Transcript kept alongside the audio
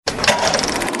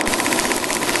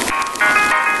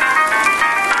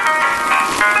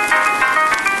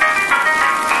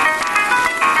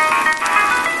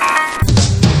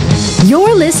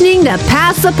to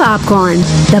Pass the Popcorn,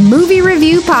 the movie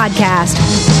review podcast.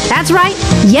 That's right,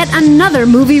 yet another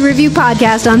movie review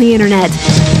podcast on the internet.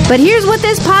 But here's what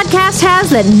this podcast has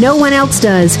that no one else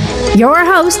does. Your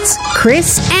hosts,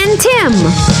 Chris and Tim.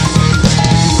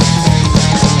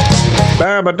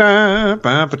 How do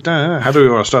we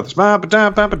want to start this? Pass the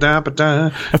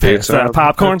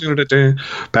popcorn.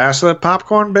 Pass the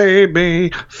popcorn,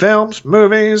 baby. Films,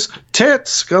 movies,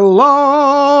 tits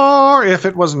galore. If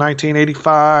it was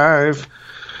 1985.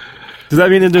 Does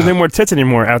that mean that there's no more tits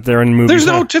anymore out there in movies? There's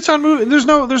no tits on movies. There's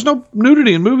no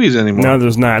nudity in movies anymore. No,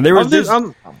 there's not.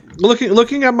 I'm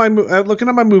looking at my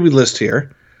movie list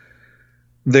here.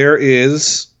 There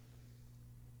is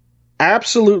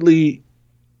absolutely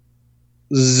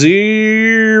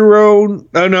zero.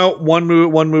 Oh no, one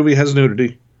movie has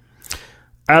nudity.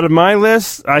 Out of my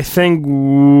list, I think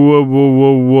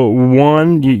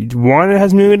one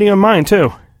has nudity on mine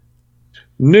too.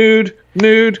 Nude.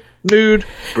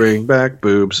 Bring back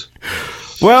boobs.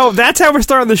 Well, that's how we're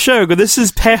starting the show. This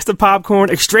is Pass the Popcorn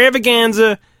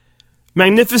extravaganza,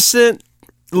 magnificent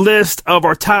list of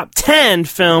our top 10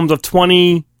 films of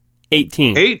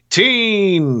 2018.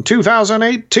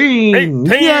 2018.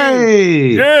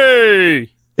 Yay!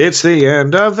 It's the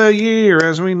end of the year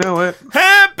as we know it.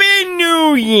 Happy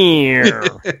New Year!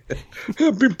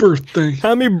 Happy birthday.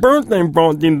 Happy birthday,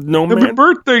 no man. Happy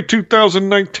birthday,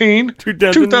 2019.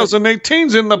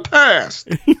 2018's in the past.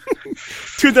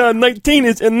 2019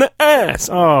 is in the ass.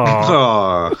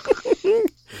 Oh,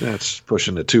 that's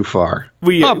pushing it too far.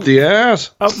 Up the ass.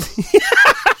 Up.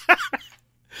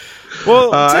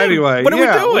 Well, Tim, anyway, what are we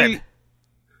doing?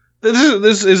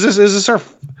 Is this our?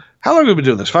 How long have we been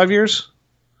doing this? 5 years?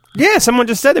 Yeah, someone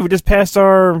just said that we just passed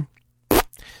our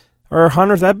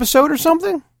 100th episode or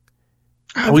something.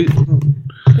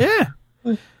 Yeah,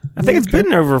 I think it's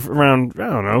been over around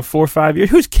 4 or 5 years.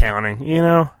 Who's counting? You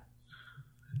know,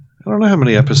 I don't know how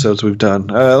many episodes we've done.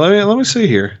 Let me see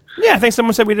here. Yeah, I think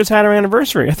someone said we just had our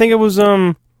anniversary. I think it was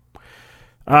I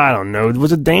don't know.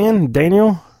 Was it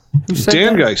Daniel? Who said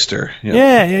Dan that? Geister.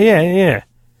 Yeah.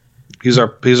 He's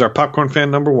our popcorn fan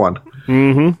number one.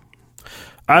 Mm-hmm.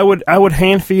 I would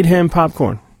hand feed him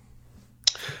popcorn,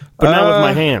 but not with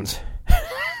my hands.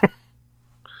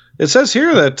 It says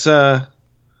here that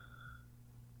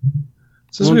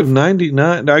we have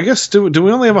 99. I guess do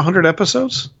we only have 100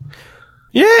 episodes?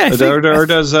 Yeah. Or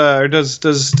does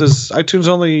iTunes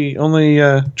only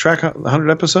track 100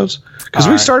 episodes? Because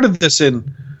we started this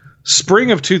in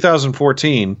spring of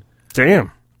 2014.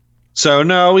 Damn. So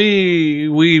no,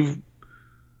 we've.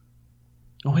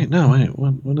 Oh wait, no, wait.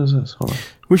 What is this? Hold on.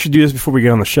 We should do this before we get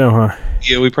on the show, huh?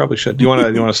 Yeah, we probably should. Do you want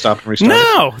to stop and restart?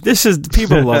 No, this is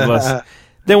people love us.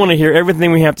 They want to hear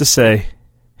everything we have to say.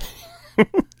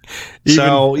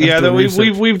 So yeah,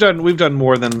 we've done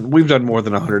more than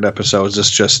 100 episodes.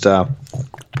 It's just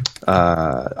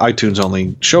iTunes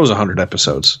only shows 100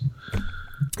 episodes.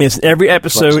 Yes, every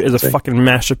episode is a fucking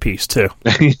masterpiece too.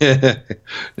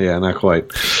 Yeah, not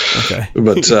quite. Okay,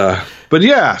 but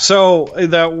yeah. So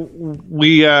that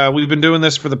we've been doing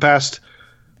this for the past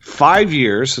 5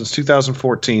 years, since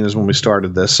 2014 is when we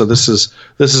started this. So this is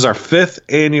our 5th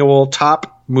annual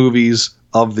top movies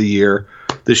of the year.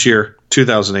 This year,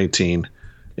 2018,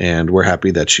 and we're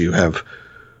happy that you have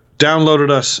downloaded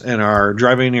us and are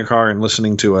driving in your car and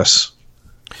listening to us.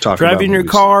 Driving in your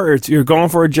car, or you're going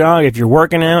for a jog, if you're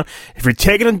working out, if you're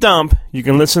taking a dump, you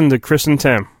can listen to Chris and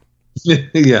Tim.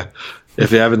 Yeah.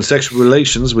 If you're having sexual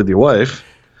relations with your wife.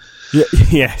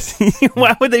 Yes.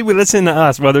 Why would they be listening to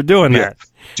us while they're doing that?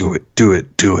 Do it. Do it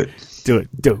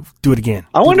again.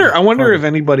 I wonder if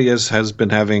anybody has been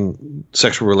having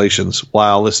sexual relations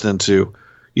while listening to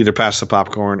either Pass the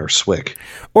Popcorn or Swick.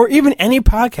 Or even any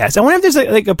podcast. I wonder if there's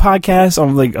like a podcast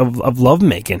of love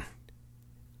making.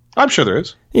 I'm sure there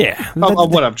is. Yeah.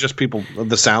 Of just people,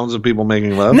 the sounds of people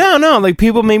making love? No, like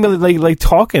people maybe like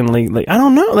talking, like I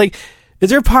don't know, like is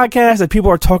there a podcast that people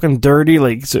are talking dirty,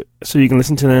 like so you can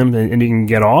listen to them and you can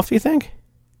get off, you think?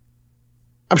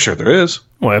 I'm sure there is.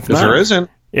 Well, if not, there isn't.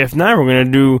 If not, we're going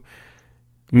to do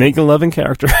Making Love in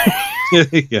Character.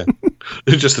 Yeah.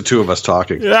 It's just the two of us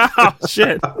talking. Oh,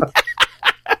 shit.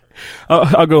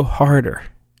 I'll go harder.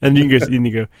 And you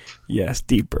go, yes,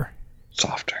 deeper.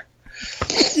 Softer.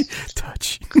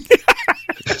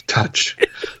 Touch.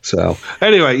 So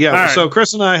anyway, yeah. Right. So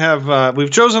Chris and I have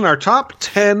we've chosen our top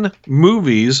 10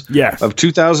 movies of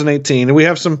 2018, and we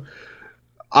have some.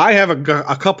 I have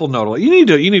a couple notable. You need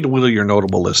to whittle your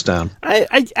notable list down.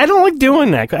 I don't like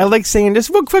doing that. I like saying this.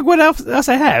 Real quick, what else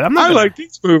I have? Like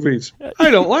these movies.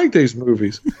 I don't like these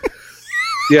movies.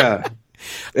 Yeah.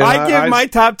 I give my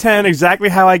top 10 exactly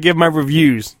how I give my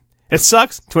reviews. It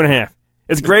sucks, 2.5.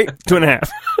 It's great. 2.5.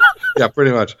 Yeah,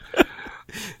 pretty much.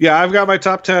 Yeah, I've got my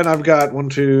top 10. I've got 1,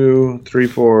 2, 3,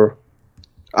 4.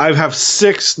 I have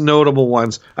 6 notable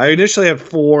ones. I initially had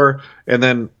 4, and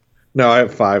then I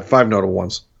have 5 notable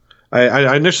ones.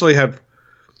 I initially had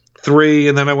 3,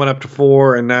 and then I went up to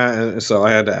 4, and so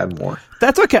I had to add more.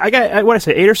 That's okay. I got, what I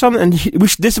say, 8 or something, and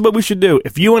this is what we should do.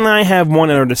 If you and I have one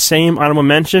that are the same honorable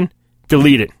mention,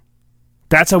 delete it.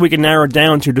 That's how we can narrow it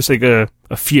down to just like a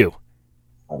few.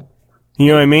 You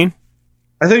know what I mean?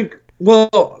 I think, well,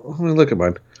 let me look at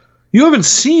mine. You haven't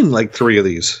seen like 3 of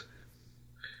these.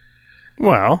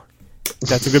 Well,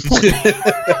 that's a good point.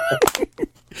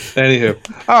 Anywho.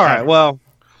 All right, well,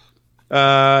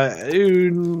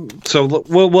 so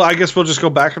well, I guess we'll just go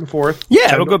back and forth.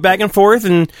 Yeah, we'll go back and forth,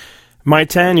 and my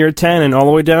 10, your 10, and all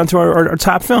the way down to our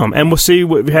top film. And we'll see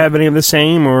what we have any of the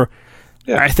same, or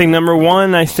I think number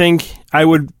 1, I think I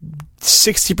would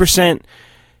 60%,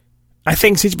 I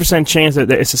think 60% chance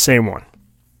that it's the same one.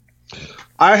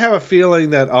 I have a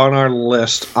feeling that on our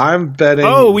list, I'm betting...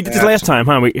 Oh, we did this last time,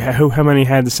 huh? How many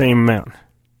had the same amount?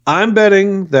 I'm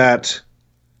betting that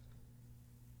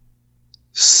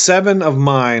 7 of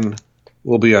mine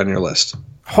will be on your list.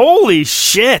 Holy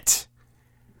shit!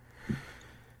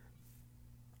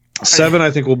 7,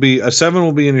 I think, will be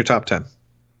in your top 10.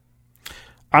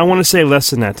 I want to say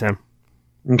less than that, Tim.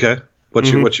 Okay.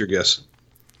 What's your guess?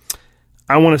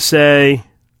 I want to say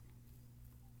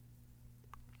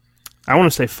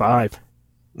 5.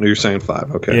 You're saying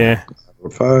 5. Okay. Yeah.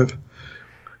 5.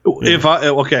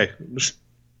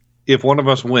 If one of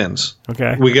us wins,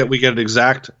 okay, we get it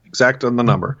exact on the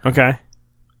number. Okay.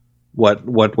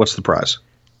 What's the prize?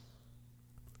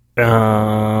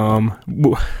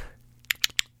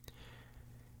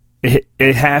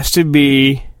 It has to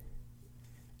be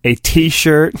a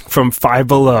T-shirt from Five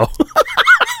Below.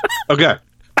 Okay.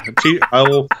 I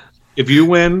will. If you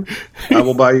win, I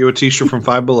will buy you a T-shirt from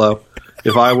Five Below.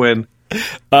 If I win,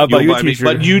 you'll buy me.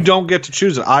 But you don't get to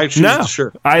choose it. I choose the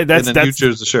shirt. You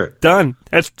choose the shirt. Done.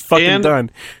 That's fucking done.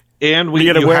 And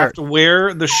you have to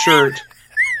wear the shirt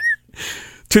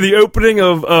to the opening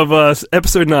of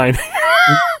episode 9.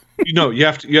 You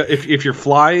have to. If you're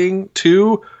flying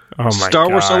to Star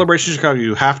Wars Celebration Chicago,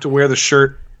 you have to wear the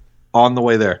shirt on the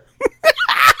way there.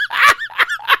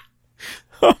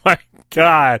 Oh my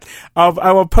God!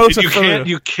 I will post a photo.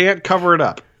 You can't cover it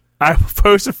up. I will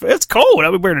post it's cold.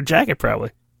 I'll be wearing a jacket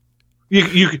probably.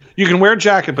 You can wear a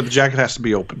jacket, but the jacket has to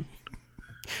be open.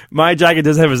 My jacket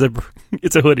does have a zipper.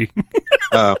 It's a hoodie.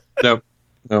 No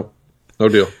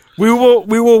deal. We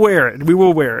will wear it. We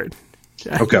will wear it.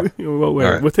 Okay. We will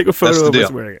wear it. We'll take a photo of us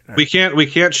wearing it. Right. We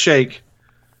can't shake,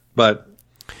 but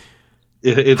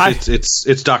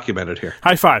it's documented here.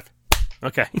 High five.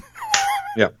 Okay.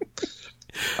 Yeah.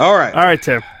 All right,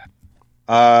 Tim.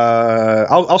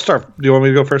 I'll start. Do you want me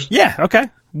to go first? Yeah. Okay.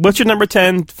 What's your number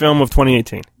 10 film of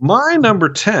 2018? My number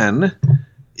 10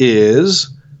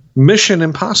 is Mission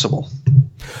Impossible.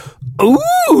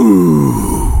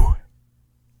 Ooh.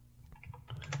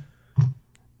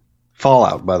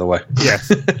 Fallout, by the way. Yes.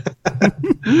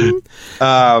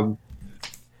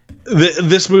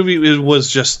 This movie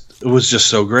was just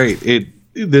so great. It's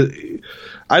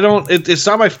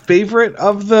not my favorite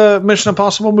of the Mission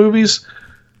Impossible movies,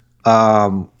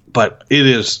 but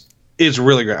it's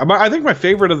really great. I think my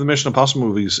favorite of the Mission Impossible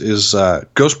movies is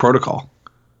Ghost Protocol.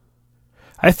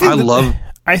 I think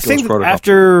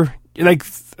after like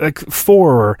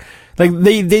 4, like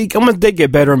they almost did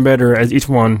get better and better as each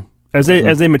one as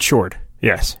they matured.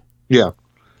 Yes. Yeah.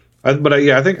 I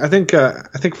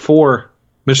think 4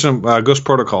 Mission Ghost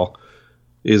Protocol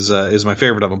is my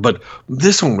favorite of them. But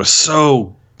this one was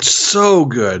so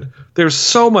good. There's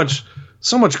so much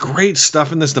great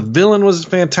stuff in this. The villain was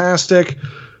fantastic.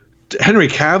 Henry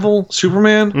Cavill,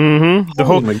 Superman.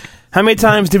 Mm-hmm. How many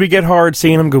times did we get hard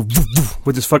seeing him go woof, woof,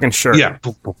 with his fucking shirt? Yeah.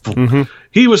 Mm-hmm.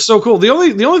 He was so cool. The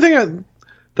only thing I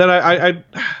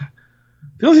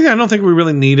don't think we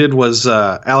really needed was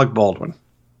Alec Baldwin.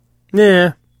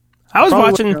 Yeah. I was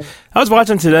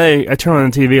watching today. I turned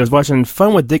on the TV. I was watching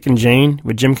Fun with Dick and Jane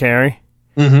with Jim Carrey.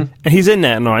 Mm-hmm. And he's in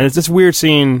that and all. And it's just weird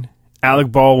seeing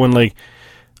Alec Baldwin, like,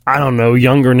 I don't know,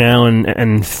 younger now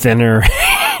and thinner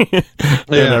and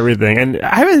everything. And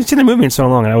I haven't seen the movie in so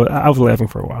long. And I was laughing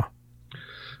for a while.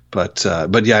 But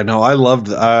yeah, no, I loved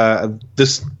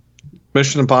this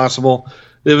Mission Impossible.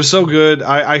 It was so good.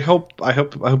 I hope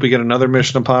we get another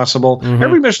Mission Impossible. Mm-hmm.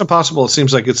 Every Mission Impossible, it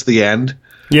seems like it's the end.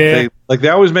 Yeah, they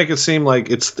always make it seem like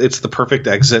it's the perfect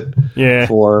exit. Yeah.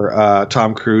 For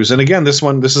Tom Cruise. And again, this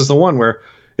is the one where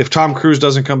if Tom Cruise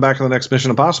doesn't come back in the next Mission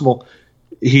Impossible,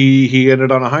 he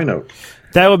ended on a high note.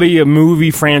 That would be a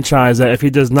movie franchise that if he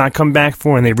does not come back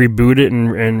for and they reboot it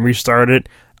and restart it,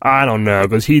 I don't know,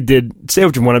 because he did, say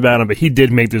what you want about him, but he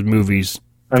did make those movies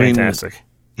fantastic.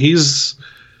 I mean, he's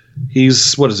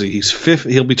what is he? He's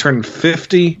 50. He'll be turning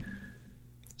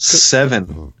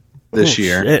 57 this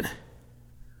year. Shit.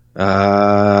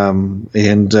 He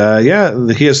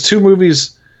has two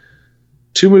movies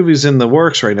in the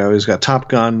works right now. He's got Top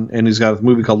Gun and he's got a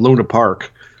movie called Luna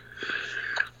Park.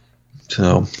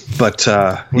 So, but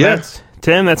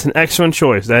Tim, that's an excellent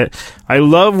choice. I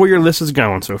love where your list is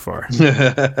going so far.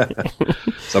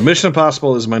 So Mission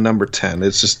Impossible is my number 10.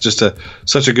 It's just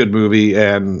such a good movie,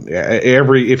 and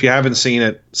if you haven't seen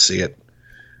it, see it.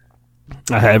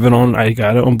 I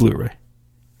got it on Blu-ray.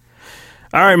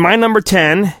 All right, my number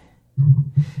 10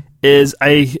 is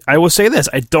I will say this.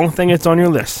 I don't think it's on your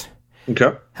list.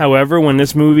 Okay. However, when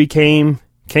this movie came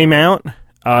out,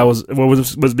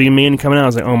 was being mean coming out, I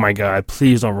was like, oh my God,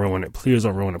 please don't ruin it. Please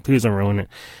don't ruin it. Please don't ruin it.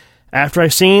 After I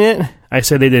seen it, I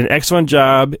said they did an excellent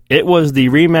job. It was the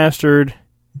remastered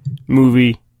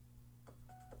movie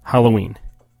Halloween.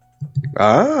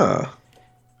 I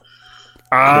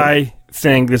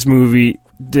think this movie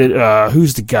did,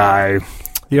 who's the guy?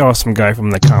 The awesome guy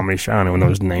from the comedy show. I don't even know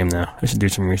his name now. I should do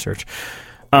some research.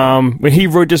 When he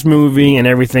wrote this movie and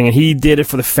everything, and he did it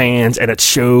for the fans, and it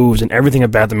shows, and everything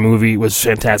about the movie was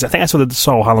fantastic. I think I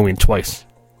saw Halloween twice.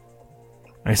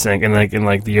 I think in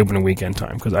the opening weekend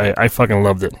time, because I fucking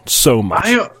loved it so much.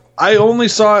 I only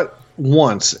saw it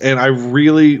once, and I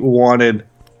really wanted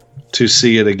to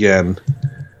see it again.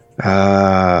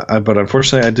 But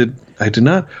unfortunately, I did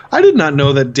not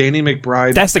know that Danny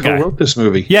McBride that's the guy wrote this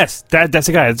movie. Yes, that's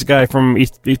the guy. That's the guy from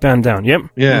Eastbound and Down. Yep.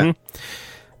 Yeah. Mm-hmm.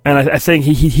 And I think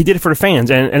he did it for the fans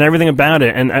and everything about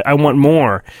it. And I want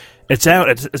more. It's out.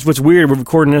 It's what's weird. We're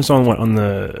recording this on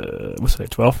the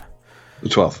 12th. The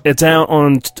 12th. It's out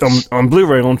on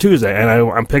Blu-ray on Tuesday, and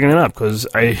I'm picking it up because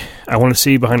I want to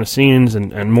see behind the scenes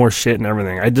and more shit and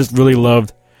everything. I just really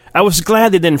loved. I was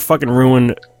glad they didn't fucking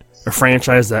ruin a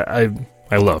franchise that I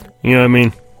loved. You know what I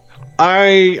mean?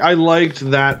 I liked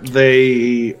that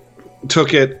they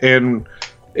took it and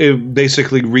it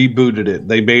basically rebooted it.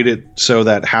 They made it so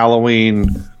that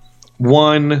Halloween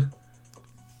 1,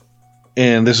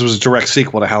 and this was a direct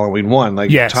sequel to Halloween 1,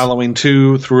 like yes. Halloween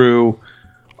 2 through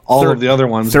all of the other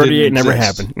ones. 38 never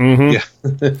happened. Mm-hmm. Yeah.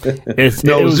 it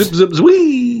was, zip, zip,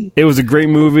 zwee. It was a great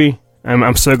movie.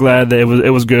 I'm so glad that it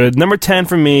was good. Number 10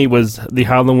 for me was the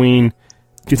Halloween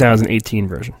 2018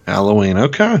 version. Halloween,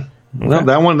 okay. Well,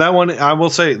 that one, I will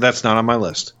say that's not on my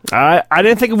list. I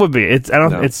didn't think it would be. It's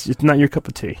not your cup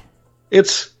of tea.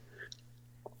 It's,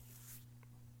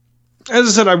 as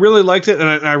I said, I really liked it,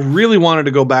 and I really wanted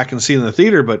to go back and see it in the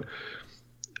theater. But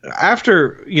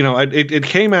after it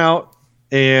came out,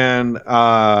 and then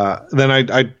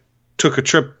I took a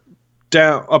trip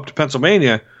up to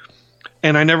Pennsylvania,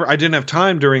 and I didn't have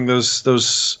time during those 2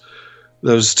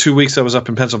 weeks I was up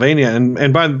in Pennsylvania,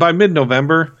 and by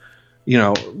mid-November.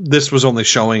 This was only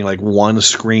showing like one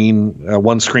screen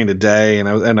a day,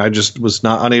 and I just was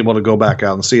not unable to go back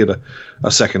out and see it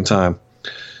a second time.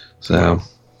 So,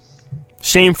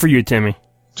 shame for you, Timmy.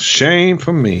 Shame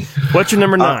for me. What's your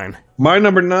number 9? My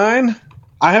number 9.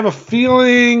 I have a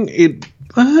feeling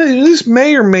this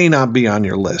may or may not be on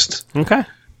your list. Okay.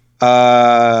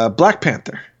 Black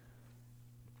Panther.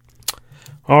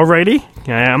 Alrighty.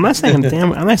 I'm not saying a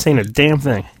damn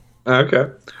thing.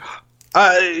 Okay.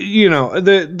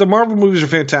 The Marvel movies are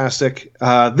fantastic.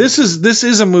 This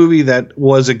is a movie that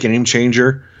was a game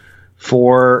changer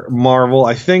for Marvel.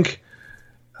 I think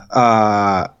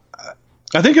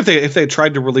if they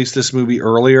tried to release this movie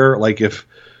earlier, like if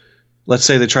let's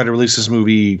say they tried to release this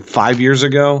movie 5 years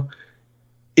ago,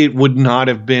 it would not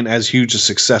have been as huge a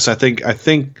success. I think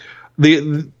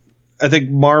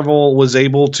Marvel was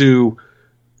able to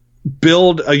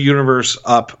build a universe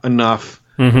up enough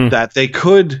that they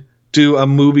could do a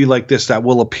movie like this that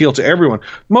will appeal to everyone.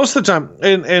 Most of the time,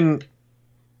 and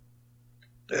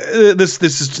this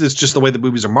is just the way the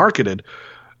movies are marketed.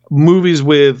 Movies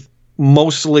with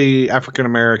mostly African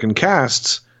American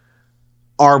casts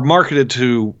are marketed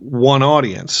to one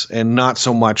audience and not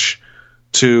so much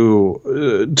to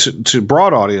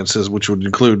broad audiences, which would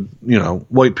include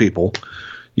white people,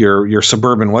 your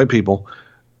suburban white people.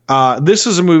 This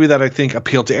is a movie that I think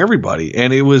appealed to everybody,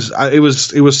 and it was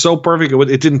so perfect.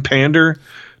 It didn't pander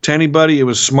to anybody. It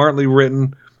was smartly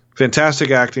written,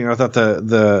 fantastic acting. I thought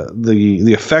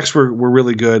the effects were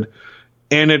really good,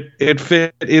 and it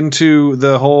fit into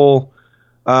the whole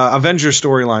Avengers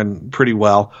storyline pretty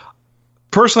well.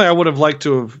 Personally, I would have liked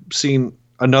to have seen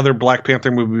another Black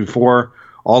Panther movie before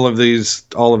all of this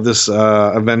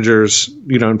Avengers,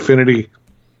 Infinity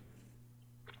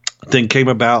thing came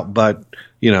about, but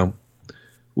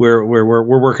we're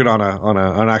working on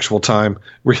an actual time,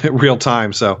 real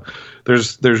time. So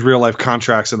there's real life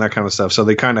contracts and that kind of stuff. So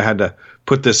they kind of had to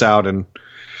put this out, and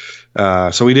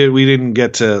so we didn't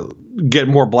get to get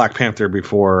more Black Panther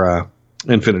before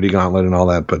Infinity Gauntlet and all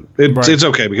that. But it's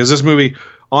okay because this movie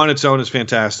on its own is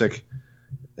fantastic,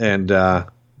 and I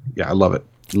love it.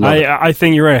 I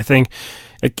think you're right. I think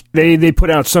they put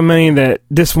out so many that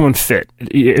this one fit.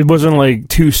 It wasn't like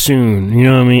too soon. You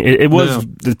know what I mean? It was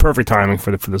the perfect timing for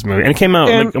this movie, and it came out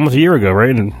like almost a year ago, right?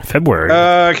 In February.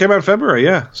 It came out in February.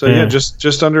 Yeah. So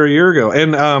just under a year ago,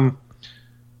 and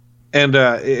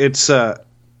it's what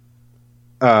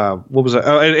was it?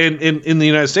 In the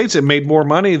United States, it made more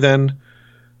money than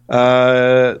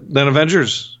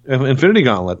Avengers: Infinity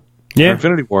Gauntlet. Yeah.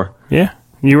 Infinity War. Yeah.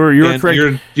 You were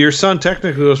correct. Your son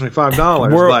technically owes me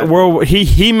 $5.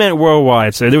 He meant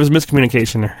worldwide, so there was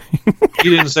miscommunication there. He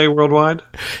didn't say worldwide.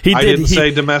 I didn't say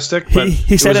domestic. But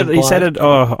he said it. He said it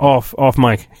off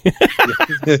mic.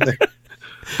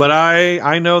 But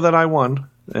I know that I won,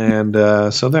 and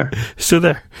so there. So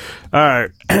there. All right.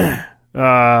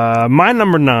 My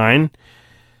number 9,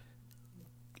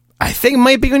 I think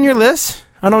might be on your list.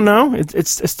 I don't know.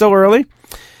 It's still early.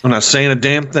 I'm not saying a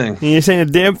damn thing. You're saying a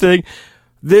damn thing.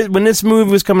 When this movie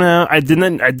was coming out, I can't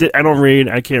read.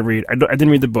 I didn't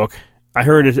read the book. I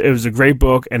heard it was a great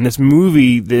book, and this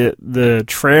movie, the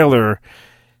trailer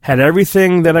had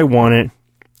everything that I wanted.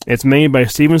 It's made by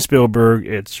Steven Spielberg.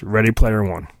 It's Ready Player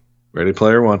One. Ready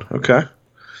Player One. Okay.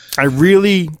 I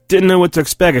really didn't know what to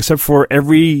expect, except for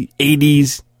every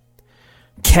 80s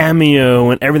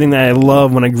cameo and everything that I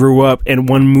loved when I grew up in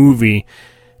one movie.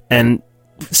 And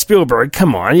Spielberg,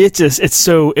 come on, it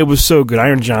was so good.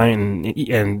 Iron Giant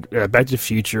and Back to the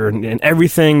Future and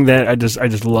everything that I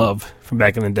just love from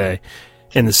back in the day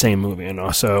in the same movie.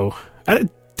 So did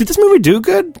this movie do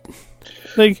good?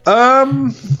 Like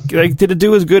did it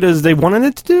do as good as they wanted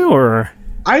it to do, or?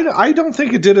 I don't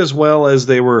think it did as well as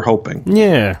they were hoping.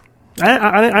 Yeah,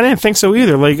 I didn't think so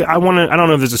either. Like I don't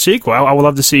know if there's a sequel. I would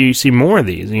love to see more of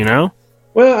these.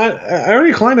 Well,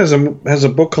 Ernie Klein has a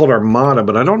book called Armada,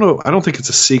 but I don't know. I don't think it's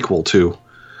a sequel to.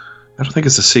 I don't think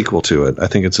it's a sequel to it. I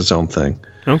think it's its own thing.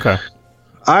 Okay.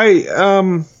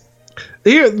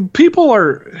 People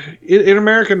are in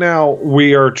America now.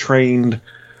 We are trained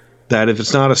that if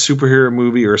it's not a superhero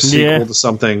movie or a sequel to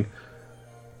something,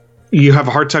 you have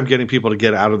a hard time getting people to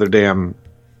get out of their damn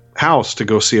house to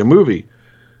go see a movie.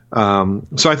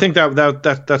 So I think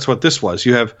that's what this was.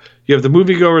 You have the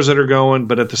moviegoers that are going,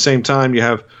 but at the same time you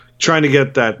have trying to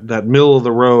get that middle of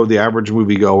the road, the average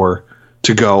moviegoer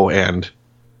to go and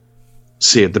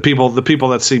see it. The people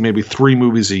that see maybe 3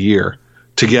 movies a year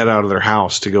to get out of their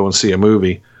house to go and see a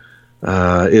movie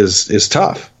is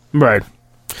tough. Right.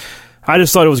 I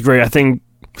just thought it was great. I think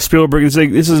Spielberg is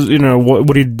like, this is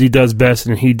what he does best,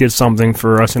 and he did something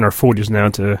for us in our 40s now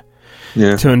to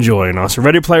enjoy. So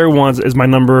Ready Player One is my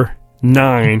number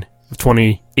 9 of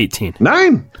 2018.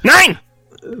 9.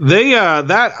 They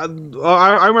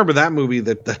I remember that movie.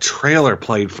 That the trailer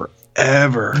played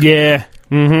forever. Yeah.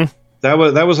 Mm-hmm. That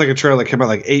was like a trailer that came out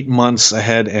like 8 months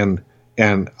ahead, and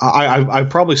I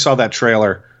probably saw that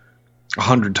trailer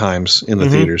 100 times in the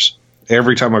theaters.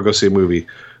 Every time I go see a movie,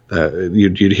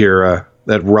 you'd hear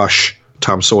that Rush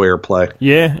Tom Sawyer play.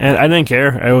 Yeah, and I didn't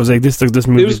care. I was like, this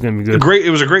movie's going to be good.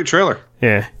 It was a great trailer.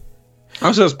 Yeah. I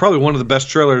would say it's probably one of the best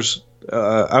trailers.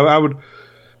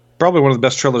 Probably one of the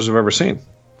best trailers I've ever seen.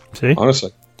 See?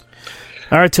 Honestly.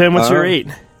 All right, Tim, what's your 8?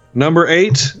 Number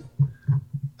 8 is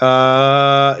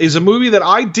a movie that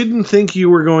I didn't think you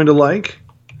were going to like.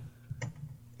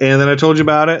 And then I told you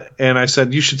about it, and I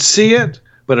said, you should see it,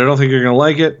 but I don't think you're going to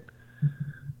like it.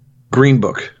 Green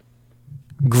Book.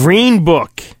 Green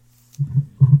Book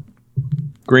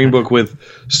with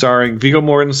starring Viggo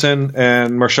Mortensen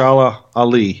and Mahershala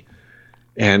Ali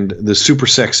and the super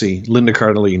sexy Linda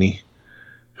Cardellini,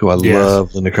 who I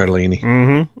love. Linda Cardellini,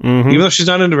 even though she's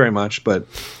not into very much, but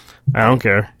I don't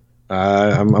care.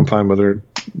 I'm fine with her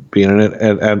being in it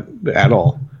at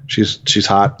all. She's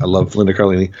hot. I love Linda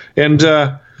Cardellini,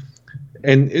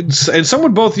 and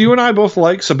someone both you and I both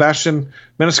like, Sebastian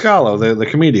Maniscalco, the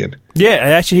comedian. Yeah,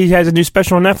 actually, he has a new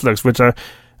special on Netflix, which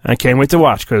I can't wait to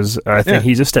watch because I think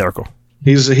he's hysterical.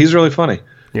 He's really funny.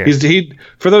 Yeah. He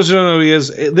for those who don't know who he is,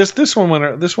 this one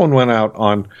went out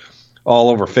on all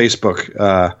over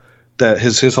Facebook. That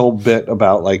his whole bit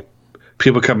about like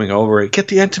people coming over, get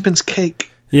the Entenmann's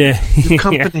cake. Yeah, your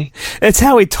company. Yeah. It's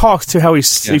how he talks to how he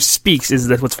speaks.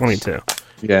 That's what's funny too.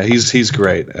 Yeah, he's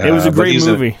great. It was a great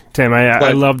movie, Tim.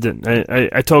 I loved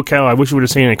it. I told Cal I wish we would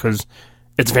have seen it because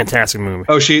it's a fantastic movie.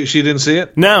 Oh, she didn't see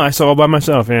it? No, I saw it by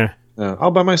myself. Yeah.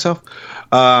 all by myself.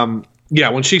 Yeah,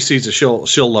 when she sees it,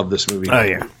 she'll love this movie. Oh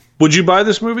yeah. Would you buy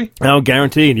this movie? Oh,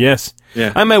 guaranteed. Yes.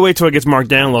 Yeah. I might wait till it gets marked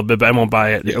down a little bit, but I won't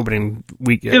buy it the opening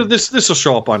week. This will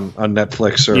show up on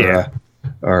Netflix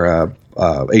or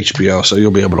HBO, so you'll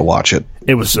be able to watch it.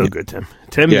 It was so good,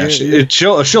 Tim. Yeah,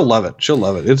 she'll love it. She'll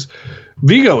love it.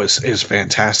 Vigo is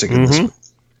fantastic in this movie.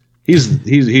 He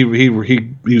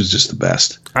was just the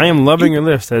best. I am loving your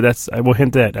list. I will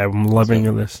hint that I'm loving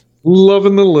your list.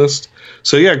 Loving the list.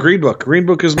 So yeah, Green Book. Green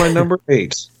Book is my number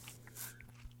 8.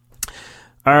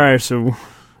 All right, so is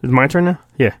it my turn now?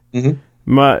 Yeah. Mm-hmm.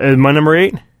 My number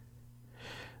 8.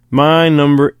 My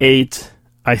number 8,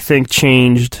 I think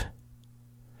changed.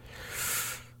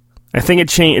 I think it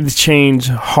changed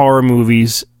horror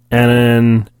movies,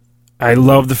 and I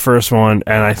love the first one,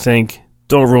 and I think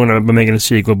don't ruin it by making a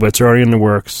sequel, but it's already in the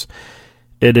works.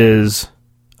 It is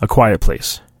A Quiet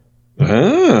Place.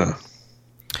 Ah.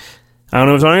 I don't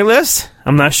know if it's on your list.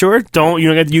 I'm not sure. You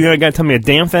don't got to tell me a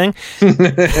damn thing.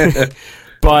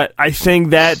 But I think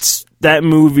that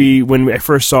movie, when I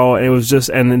first saw it, it was just,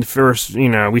 and then first,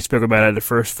 we spoke about it, the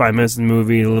first 5 minutes of the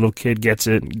movie, the little kid gets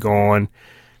it, gone.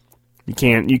 You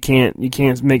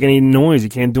can't make any noise. You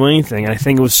can't do anything. And I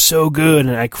think it was so good,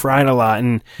 and I cried a lot,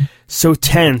 and so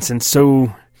tense and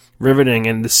so riveting.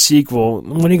 And the sequel,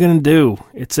 what are you going to do?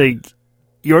 It's like,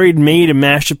 you already made a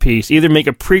masterpiece. Either make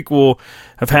a prequel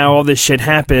of how all this shit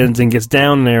happens and gets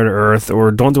down there to Earth, or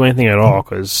don't do anything at all,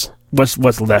 because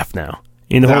what's left now?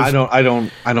 I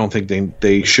don't think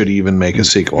they should even make a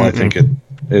sequel. Mm-hmm. I think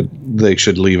they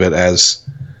should leave it as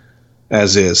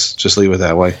is. Just leave it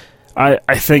that way. I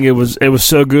think it was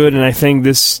so good, and I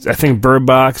think Bird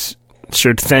Box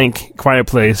should thank Quiet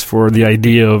Place for the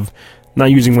idea of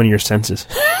not using one of your senses.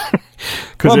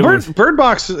 Well, Bird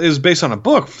Box is based on a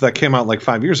book that came out like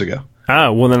 5 years ago.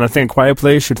 Ah, well then I think Quiet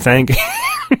Place should thank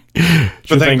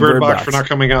Bird Box for not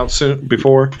coming out soon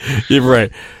before. You're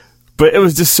right. But it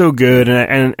was just so good,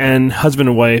 and husband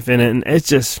and wife, and it's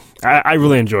just I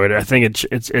really enjoyed it. I think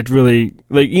it's really,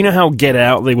 like, how Get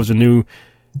Out was a new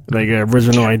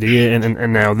original idea,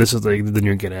 and now this is like the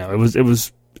new Get Out. It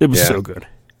was so good.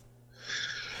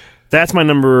 That's my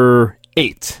number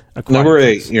 8. Number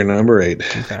 8. You're number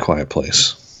 8. Okay. Quiet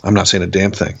Place. I'm not saying a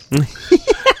damn thing.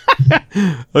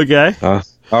 Okay.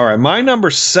 All right. My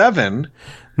number 7.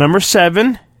 Number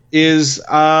 7 is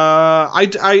I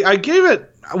gave it.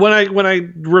 When I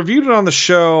reviewed it on the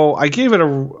show, I gave it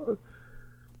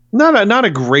not a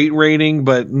great rating,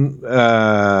 but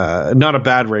not a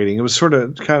bad rating. It was sort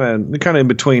of kind of in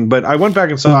between. But I went back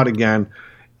and saw it again,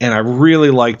 and I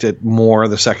really liked it more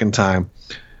the second time.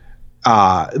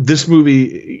 This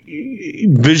movie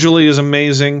visually is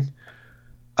amazing.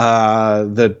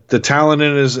 The talent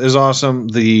in it is awesome.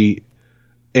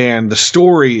 And the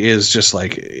story is just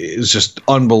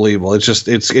unbelievable.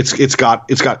 It's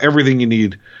got everything you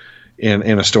need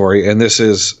in a story. And this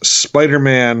is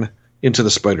Spider-Man Into the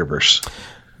Spider-Verse.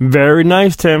 Very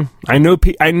nice, Tim. I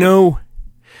know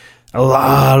a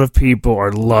lot of people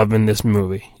are loving this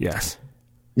movie. Yes.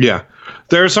 Yeah.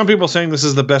 There are some people saying this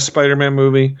is the best Spider-Man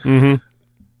movie.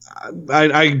 Mm-hmm.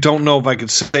 I don't know if I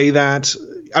could say that.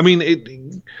 I mean,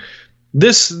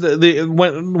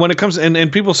 when it comes,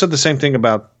 and people said the same thing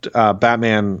about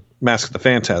Batman Mask of the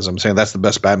Phantasm, saying that's the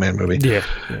best Batman movie. Yeah.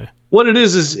 What it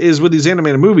is with these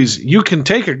animated movies, you can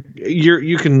take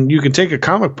you can take a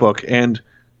comic book and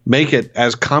make it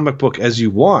as comic book as you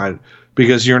want,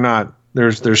 because you're not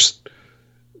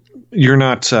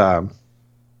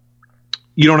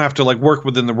you don't have to work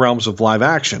within the realms of live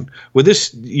action. With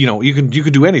this, you can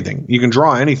do anything. You can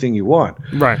draw anything you want.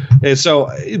 Right. And so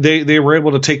they were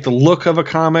able to take the look of a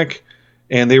comic,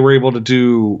 and they were able to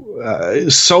do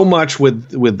so much with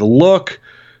the look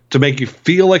to make you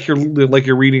feel like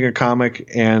you're reading a comic.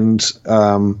 And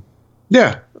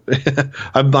yeah,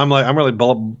 I'm really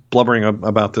blubbering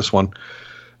about this one.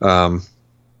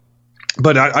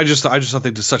 But I just thought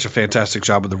they did such a fantastic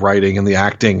job with the writing and the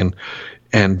acting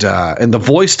and the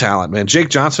voice talent, man. Jake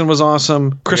Johnson was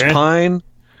awesome. Chris Pine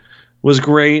was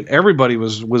great. Everybody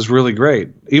was really great.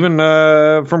 Even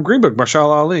from Green Book,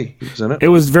 Marshall Ali, he was in it. It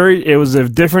was a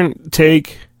different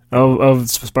take of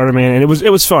Spider-Man, and it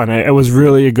was fun. It was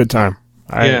really a good time.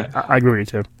 I agree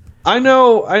too. I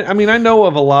know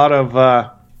of a lot of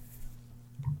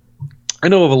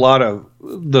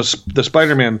the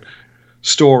Spider-Man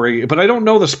story, but I don't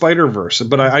know the Spider-Verse.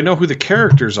 But I know who the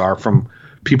characters are from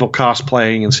people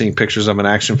cosplaying and seeing pictures of them in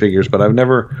action figures, but I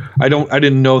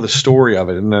didn't know the story of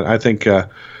it. And I think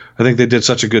they did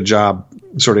such a good job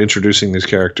sort of introducing these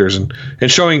characters and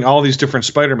showing all these different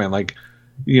Spider-Man,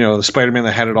 the Spider-Man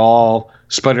that had it all,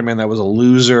 Spider-Man that was a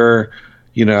loser,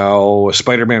 a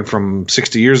Spider-Man from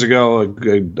 60 years ago,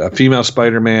 a female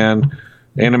Spider-Man,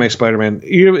 anime Spider-Man.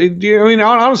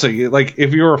 Honestly, like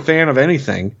if you're a fan of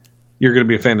anything, you're going to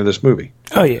be a fan of this movie.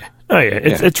 Oh yeah.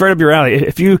 It's right up your alley.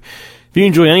 If you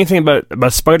enjoy anything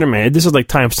about Spider-Man, this is like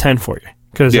times 10 for you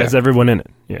because it has everyone in it.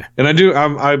 Yeah. And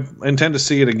I intend to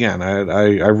see it again.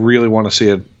 I really want to see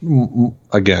it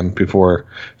again before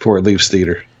it leaves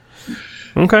theater.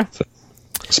 Okay. So,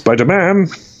 Spider-Man.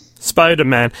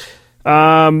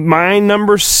 My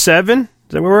number 7. Is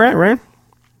that where we're at, right?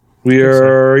 We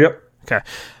are. Yep. Okay.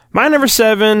 My number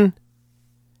 7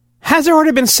 has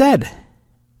already been said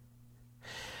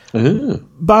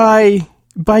by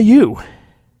you.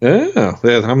 Yeah.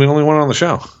 I'm the only one on the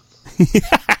show.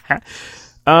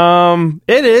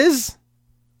 It is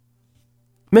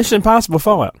Mission Impossible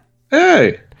Fallout.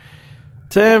 Hey,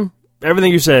 Tim.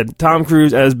 Everything you said, Tom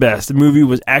Cruise at his best. The movie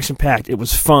was action-packed. It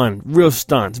was fun. Real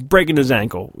stunts. Breaking his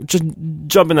ankle. Just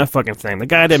jumping that fucking thing. The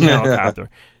goddamn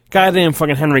helicopter. Goddamn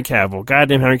fucking Henry Cavill.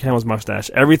 Goddamn Henry Cavill's mustache.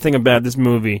 Everything about this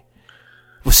movie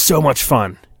was so much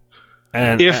fun.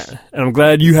 And I'm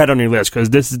glad you had it on your list, because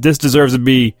this deserves to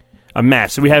be a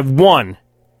match. So we have one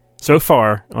so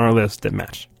far on our list that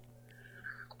matched.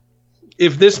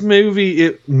 If this movie,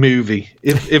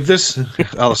 if this,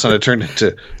 all of a sudden it turned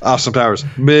into Austin Powers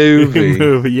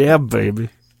movie. Yeah, baby.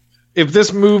 If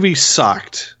this movie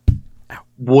sucked,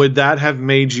 would that have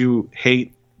made you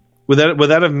hate? Would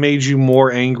that have made you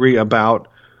more angry about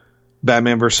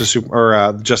Batman versus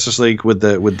Justice League with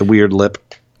the weird lip?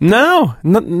 No,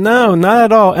 not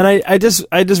at all. And I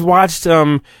just watched.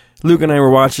 Luke and I were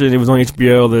watching it. It was on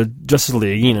HBO, the Justice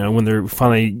League, when they're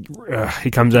finally, he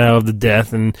comes out of the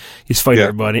death and he's fighting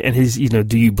everybody. And he's,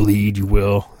 do you bleed? You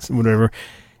will. Whatever.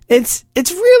 It's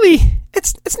really,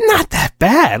 it's not that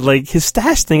bad. Like, his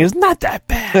stash thing is not that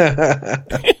bad.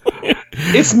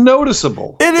 It's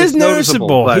noticeable. It's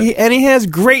noticeable. But He has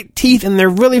great teeth and they're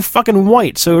really fucking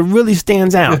white, so it really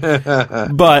stands out.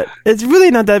 But it's really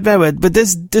not that bad. But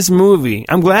this movie,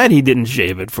 I'm glad he didn't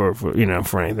shave it for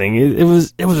anything. It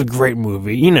was a great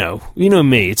movie. You know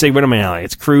me. It's like right up my alley.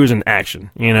 It's Cruise and action.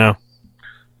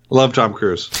 Love Tom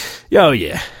Cruise. Oh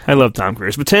yeah, I love Tom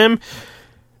Cruise. But Tim,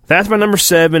 that's my number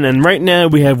 7, and right now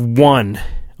we have 1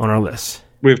 on our list.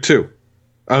 We have 2.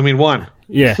 I mean 1.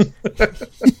 Yeah.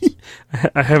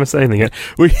 I haven't said anything yet.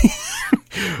 We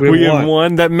have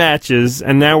 1 that matches,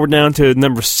 and now we're down to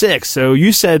number 6. So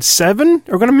you said 7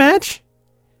 are going to match?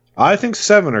 I think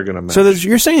 7 are going to match. So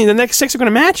you're saying the next 6 are going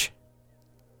to match?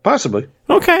 Possibly.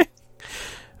 Okay.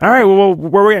 All right. Well,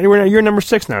 where are we at? You're number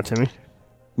 6 now, Timmy.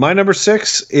 My number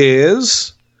 6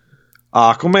 is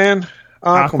Aquaman.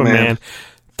 Aquaman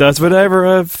does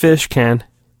whatever a fish can.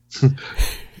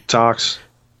 Talks.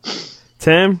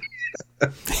 Tim,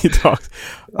 he talks.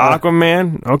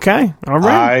 Aquaman. Okay. All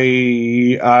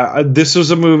right. This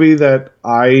was a movie that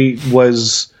I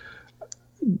was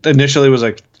initially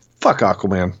like, fuck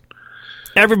Aquaman.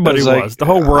 Everybody was. The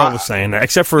whole world was saying that,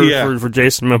 except for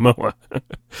Jason Momoa.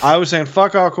 I was saying,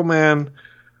 fuck Aquaman.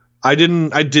 I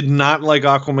did not like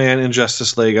Aquaman in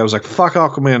Justice League. I was like, fuck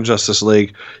Aquaman in Justice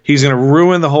League. He's going to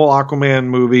ruin the whole Aquaman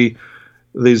movie.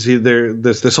 This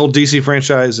whole DC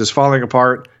franchise is falling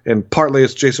apart, and partly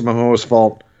it's Jason Momoa's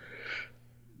fault.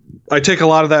 I take a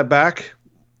lot of that back.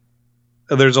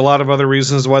 There's a lot of other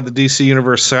reasons why the DC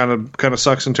universe kind of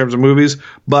sucks in terms of movies,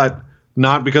 but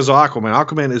not because of Aquaman.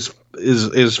 Aquaman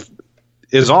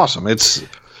is awesome.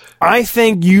 I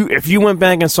think if you went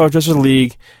back and saw Justice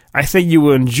League, I think you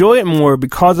will enjoy it more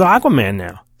because of Aquaman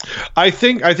now. I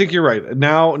think you're right.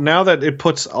 Now that it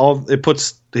puts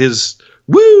his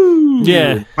woo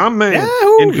my man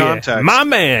in context. Yeah. My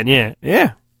man,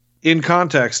 yeah. In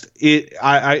context,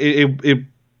 the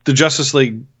Justice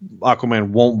League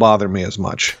Aquaman won't bother me as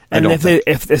much. And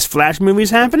if this Flash movie's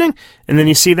happening, and then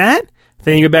you see that,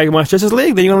 then you go back and watch Justice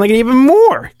League, then you're gonna like it even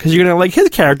more because you're gonna like his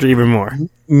character even more.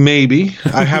 Maybe.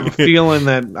 I have a feeling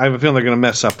they're gonna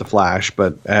mess up the Flash,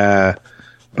 but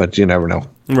you never know.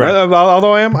 Right.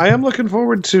 Although I am looking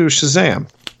forward to Shazam.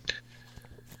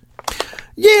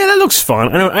 Yeah, that looks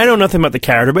fun. I know nothing about the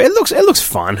character, but it looks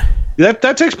fun.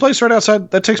 That takes place right outside.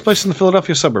 That takes place in the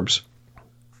Philadelphia suburbs.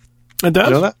 It does?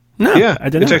 You know that? No, yeah, I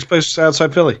didn't. It takes place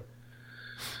outside Philly.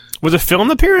 Was it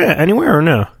filmed up here anywhere or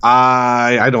no?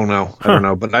 I don't know. I don't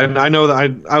know, but I know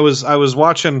that I was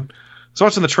watching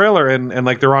the trailer and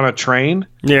like they're on a train.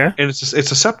 Yeah, and it's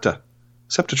a SEPTA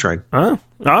train. Oh,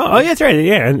 yeah, that's right.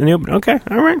 Yeah, okay,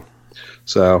 all right.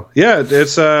 So yeah,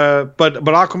 it's but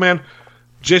Aquaman,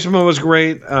 Jason Momoa was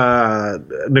great.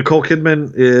 Nicole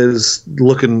Kidman is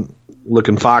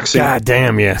looking foxy. God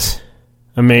damn, yes,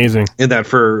 amazing. In that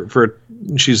for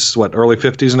she's early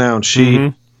 50s now, and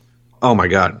she oh my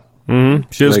God. Mm-hmm.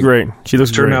 She looks great. She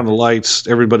looks turn great. down the lights.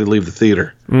 Everybody leave the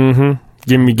theater. Mm-hmm.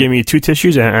 Give me 2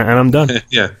 tissues and I'm done.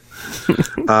 Yeah.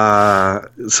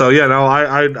 So yeah, no,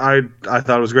 I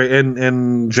thought it was great,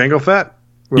 and Jango Fett.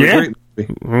 Really great.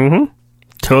 Mm-hmm.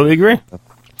 Totally agree.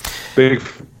 Big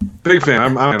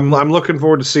fan. I'm looking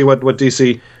forward to see what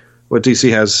DC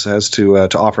has to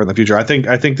offer in the future. I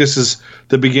think this is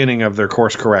the beginning of their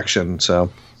course correction.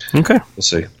 So okay, we'll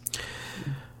see.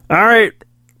 All right,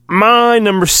 my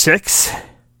number 6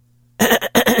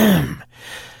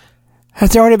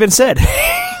 has already been said.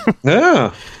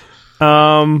 Yeah.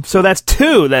 So that's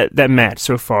 2 that match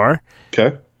so far.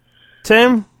 Okay.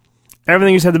 Tim,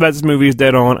 everything you said about this movie is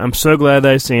dead on. I'm so glad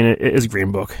that I've seen it. It is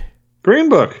Green Book. Green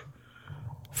Book.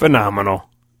 Phenomenal.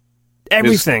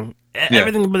 Everything.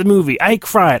 Everything about the movie. I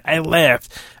cried. I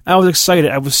laughed. I was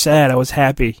excited. I was sad. I was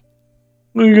happy.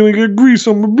 I'm gonna get grease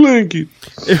on my blanket.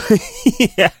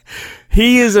 Yeah.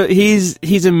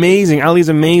 He's amazing. Ali's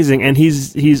amazing, and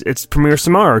it's Premier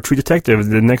Samara, True Detective,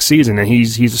 the next season, and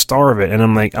he's the star of it. And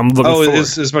I'm looking forward. Oh,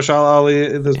 is Mahershala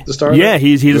Ali the star? Yeah,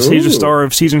 he's the star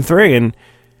of season 3, and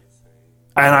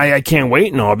I can't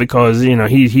wait and all because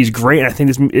he's great. I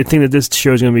think that this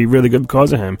show is going to be really good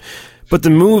because of him. But the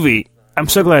movie, I'm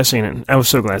so glad I've seen it. I was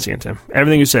so glad I've seen it, Tim.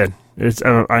 Everything you said,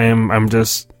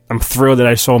 I'm thrilled that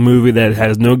I saw a movie that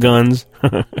has no guns.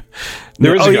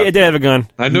 There is a gun. Yeah, it did have a gun.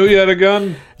 I knew you had a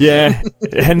gun. Yeah.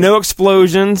 It had no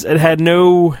explosions. It had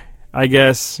no, I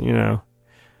guess,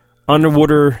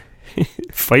 underwater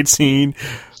fight scene.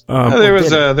 There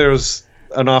was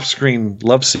an off-screen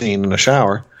love scene in a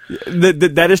shower.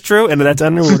 That is true, and that's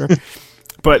underwater.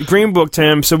 But Green Book,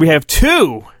 Tim, so we have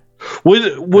 2.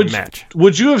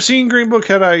 Would you have seen Green Book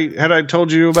had I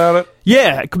told you about it?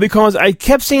 Yeah, because I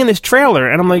kept seeing this trailer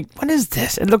and I'm like, what is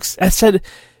this? It looks. I said,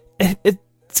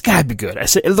 it's gotta be good. I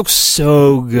said, it looks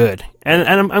so good, and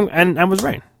I was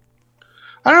right.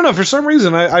 I don't know. For some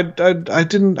reason, I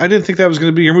didn't think that was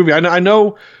going to be your movie. I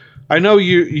know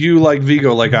you like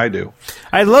Viggo like I do.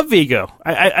 I love Viggo.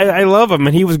 I love him,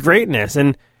 and he was great in this.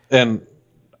 And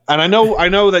I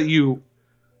know that you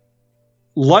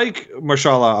like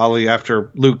Mahershala Ali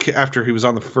after he was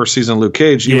on the first season of Luke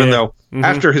Cage, even though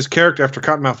after his character, after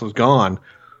Cottonmouth was gone,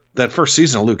 that first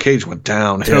season of Luke Cage went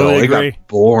downhill. Totally it got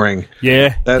boring.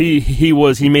 Yeah,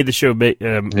 he made the show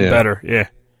better. Yeah.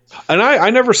 And I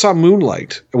never saw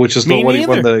Moonlight, which is the one he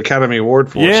won the Academy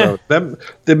Award for. Yeah. So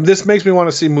this makes me want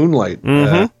to see Moonlight.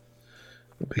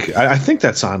 I think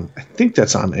that's on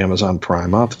Amazon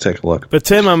Prime. I'll have to take a look. But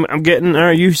Tim, I'm getting.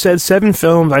 You said 7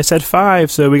 films. I said 5,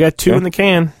 so we got 2 in the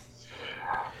can.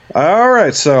 All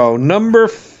right, so number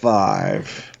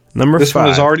 5. This one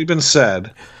has already been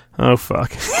said. Oh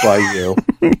fuck! By you.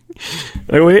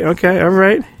 Oh, wait. Okay. All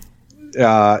right.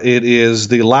 It is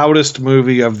the loudest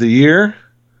movie of the year.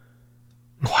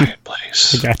 Quiet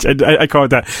Place. I gotcha. I call it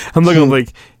that. I'm looking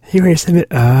like, he already said it.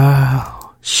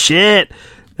 Oh shit!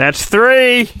 That's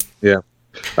 3. Yeah.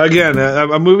 Again,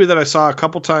 a movie that I saw a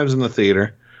couple times in the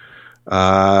theater.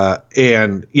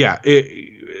 And yeah,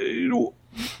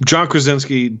 John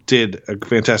Krasinski did a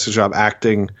fantastic job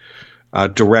acting,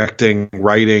 directing,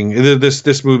 writing.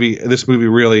 This movie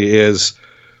really is.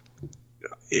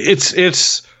 It's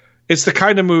the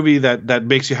kind of movie that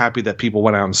makes you happy that people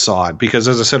went out and saw it, because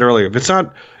as I said earlier, if it's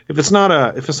not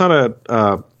a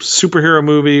superhero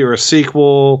movie or a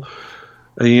sequel,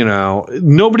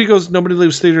 nobody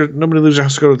leaves theater. Nobody leaves their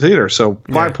house to go to the theater. So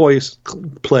Quiet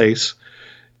Place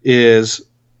is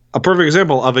a perfect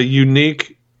example of a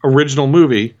unique original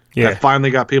movie that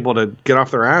finally got people to get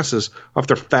off their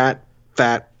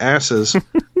fat asses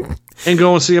and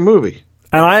go and see a movie.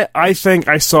 And I think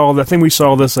we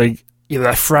saw this like either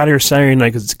that Friday or Saturday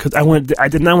night because I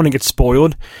did not want to get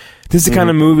spoiled. This is the kind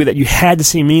of movie that you had to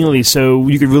see immediately so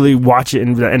you could really watch it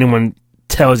and anyone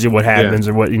tells you what happens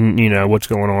or what what's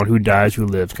going on, who dies, who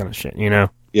lives, kind of shit.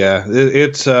 Yeah,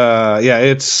 it's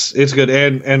good,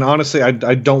 and honestly, I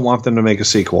don't want them to make a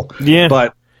sequel. Yeah,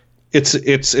 but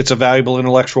it's a valuable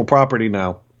intellectual property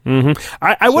now. Mm-hmm.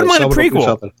 I wouldn't mind a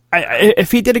prequel.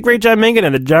 If he did a great job making it,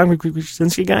 the John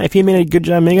Krasinski guy, if he made a good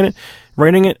job making it,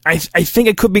 writing it, I think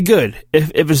it could be good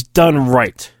if it's done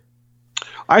right.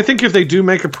 I think if they do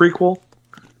make a prequel,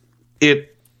 it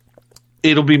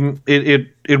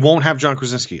won't have John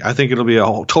Krasinski. I think it'll be a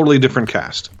totally different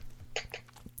cast.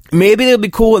 Maybe it'll be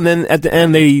cool, and then at the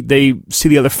end they see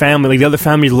the other family, like the other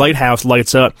family's lighthouse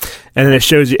lights up, and then it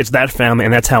shows you it's that family,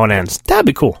 and that's how it ends. That'd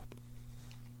be cool.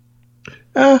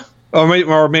 Or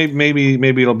maybe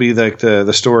it'll be like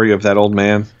the story of that old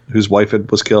man whose wife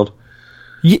was killed.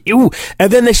 And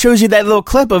then it shows you that little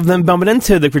clip of them bumping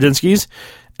into the Krasinskis,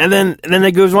 And then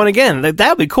it goes on again. Like,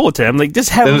 that'd be cool, Tim. Like, just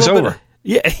have then a it's little over.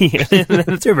 Yeah, and then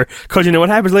it's over. Because you know what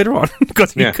happens later on.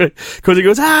 Because he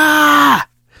goes, ah!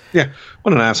 Yeah,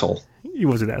 what an asshole. He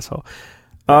was an asshole.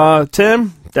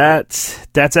 Tim, that's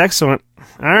excellent.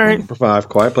 All right. Number 5,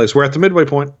 Quiet Place. We're at the midway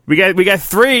point. We got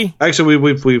 3. Actually,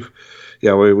 we've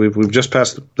just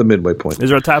passed the midway point.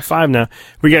 These are our top 5 now.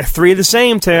 We got 3 the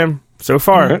same, Tim, so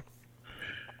far. Okay.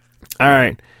 All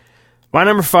right. My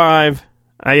number 5,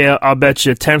 I'll bet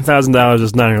you $10,000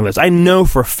 is not on your list. I know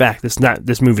for a fact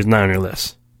this movie is not on your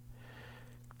list.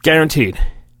 Guaranteed.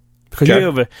 Because you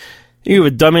have a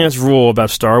dumbass rule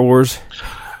about Star Wars.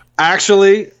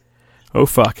 Actually, oh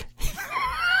fuck.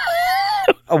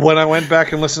 When I went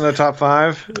back and listened to the top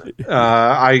 5,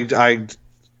 I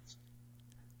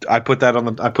put that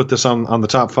on I put this on the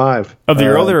top 5 of the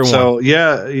earlier one. So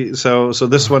yeah, so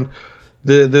this one,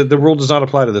 the rule does not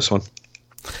apply to this one.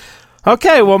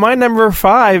 Okay, well, my number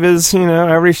 5 is, I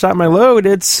already shot my load.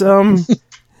 It's Solo.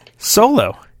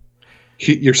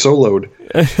 You're soloed.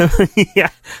 Yeah,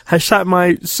 I shot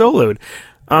my soloed.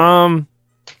 A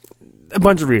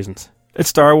bunch of reasons. It's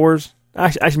Star Wars.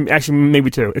 Actually, maybe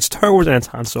 2. It's Star Wars and it's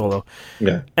Han Solo.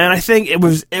 Yeah. And I think it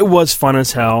was fun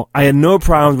as hell. I had no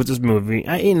problems with this movie.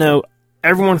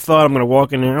 Everyone thought I'm going to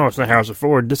walk in there, it's not Harrison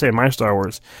Ford. This ain't my Star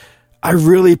Wars. I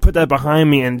really put that behind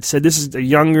me and said this is a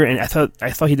younger, and I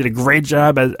thought he did a great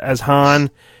job as Han.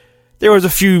 There was a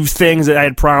few things that I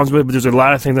had problems with, but there's a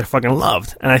lot of things I fucking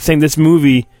loved. And I think this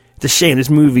movie, it's a shame, this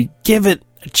movie, give it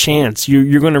a chance.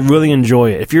 You're going to really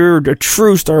enjoy it. If you're a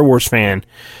true Star Wars fan,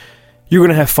 you're going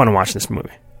to have fun watching this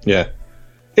movie. Yeah.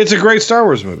 It's a great Star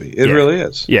Wars movie. It really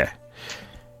is. Yeah.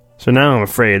 So now I'm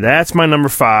afraid that's my number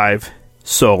 5,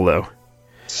 Solo.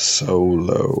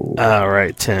 Solo. All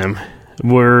right, Tim.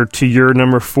 We're to your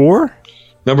number 4?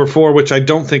 Number 4, which I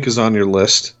don't think is on your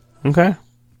list. Okay.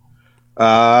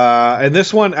 And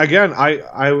this one, again, I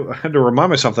had to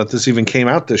remind myself that this even came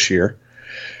out this year.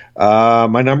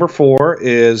 My number 4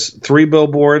 is 3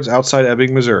 Billboards Outside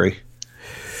Ebbing, Missouri.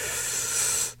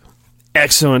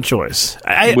 Excellent choice.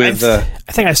 I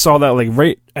think I saw that like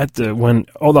right at when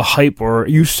all the hype, or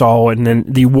you saw it, and then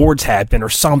the awards happened or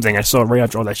something. I saw it right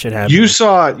after all that shit happened. You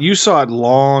saw it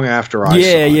long after I saw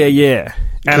it. Yeah.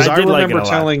 Because I remember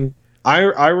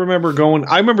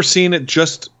I remember seeing it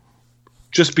just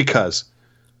because.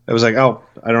 I was like, oh,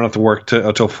 I don't have to work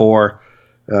until 4.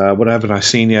 What haven't I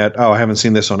seen yet? Oh, I haven't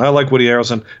seen this one. I like Woody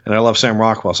Harrelson, and I love Sam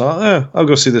Rockwell, so I'll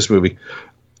go see this movie.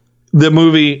 The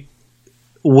movie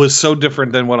was so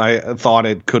different than what I thought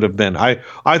it could have been. I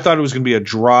thought it was going to be a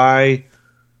dry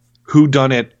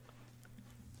whodunit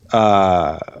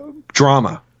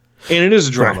drama, and it is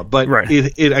a drama, but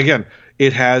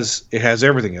it has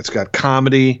everything. It's got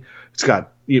comedy.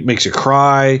 It makes you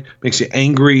cry, makes you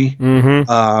angry.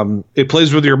 Mm-hmm. It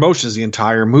plays with your emotions the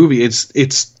entire movie. It's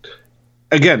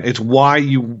why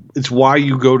you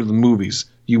go to the movies.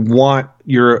 You want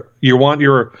to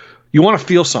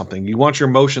feel something. You want your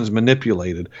emotions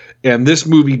manipulated, and this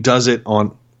movie does it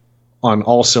on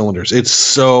all cylinders. It's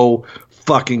so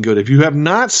fucking good. If you have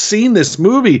not seen this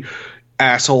movie,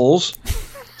 assholes.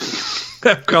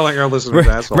 I'm calling our listeners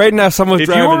assholes. Right now, someone's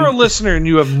driving. If you are a listener and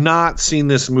you have not seen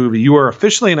this movie, you are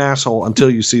officially an asshole until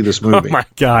you see this movie. Oh my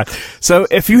god! So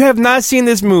if you have not seen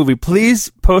this movie,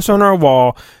 please post on our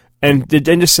wall and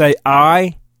just say,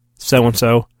 "I, so and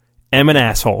so, am an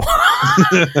asshole."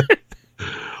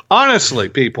 Honestly,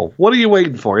 people, what are you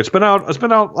waiting for? It's been out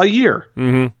a year.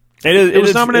 Mm-hmm. It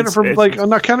was nominated for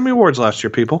an Academy Awards last year.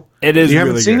 People, it is. You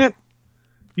haven't really seen good. it?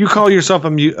 You call yourself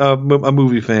a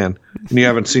movie fan, and you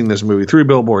haven't seen this movie. 3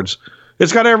 Billboards.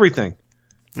 It's got everything.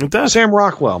 It does. Sam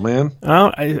Rockwell, man.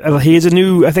 Oh, he has the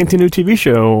new TV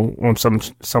show on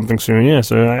something soon. Yeah,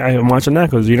 so I'm watching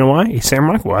that because you know why? He's Sam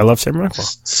Rockwell. I love Sam Rockwell.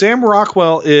 Sam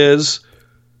Rockwell is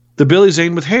the Billy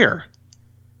Zane with hair,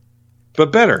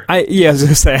 but better. I was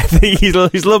gonna say I think he's a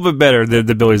little bit better than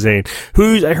the Billy Zane,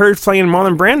 who I heard playing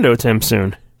Marlon Brando Tim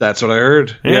soon. That's what I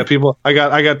heard. Yeah, people. I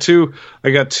got two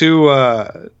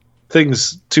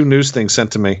news things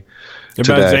sent to me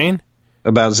about today Zane.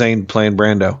 About Zane playing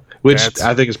Brando, which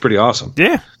I think is pretty awesome.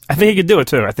 Yeah, I think he could do it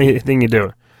too. I think he could do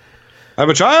it. I have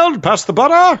a child. Pass the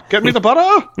butter. Get me the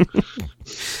butter.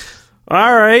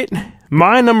 All right,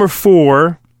 my number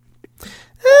 4.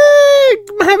 I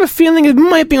have a feeling it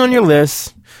might be on your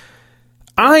list.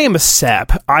 I am a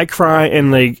sap. I cry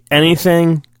in like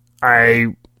anything.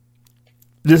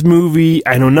 This movie,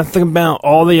 I know nothing about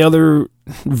all the other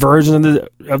versions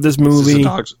of this movie. Is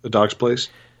this a dog's place?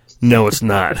 No, it's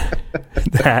not.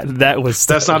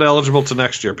 That's not eligible to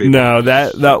next year, people. No,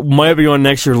 that might be on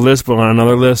next year's list, but on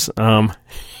another list. But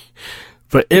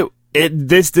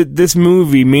This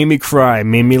movie made me cry,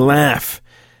 made me laugh,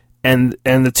 and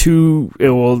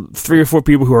the 3 or 4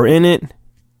 people who are in it,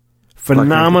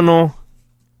 phenomenal.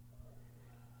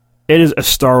 It is A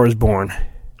Star Is Born.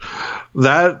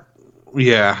 That's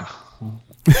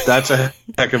a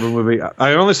heck of a movie.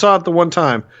 I only saw it the one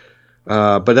time,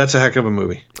 but that's a heck of a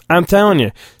movie. I'm telling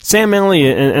you, Sam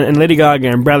Elliott and Lady Gaga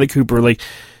and Bradley Cooper, like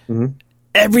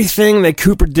everything that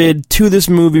Cooper did to this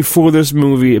movie, for this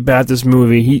movie, about this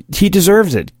movie, he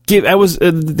deserves it.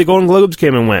 The Golden Globes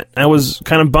came and went. I was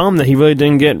kind of bummed that he really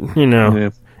didn't get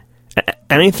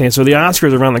anything. So the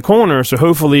Oscars are around the corner. So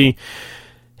hopefully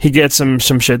he gets some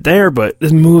shit there, but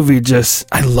this movie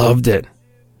I loved it.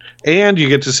 And you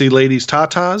get to see Ladies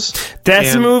Tatas.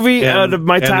 That's the movie out of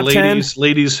my top 10.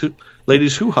 Ladies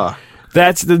Hoo-Ha.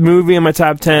 That's the movie in my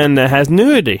top 10 that has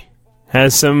nudity.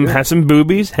 Has some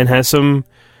boobies and has some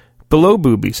below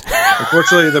boobies.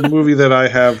 Unfortunately, the movie that I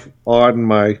have on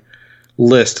my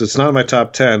list, it's not in my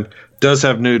top 10, does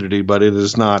have nudity, but it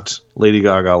is not Lady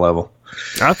Gaga level.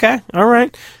 Okay, all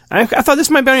right. I thought this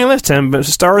might be on your list, Tim, but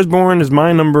Star Is Born is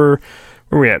my number.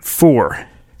 Where are we at? 4.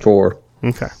 4.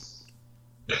 Okay.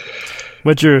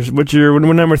 What's your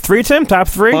number 3, Tim? Top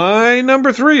 3? My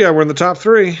number 3. We're in the top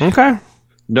 3. Okay.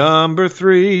 Number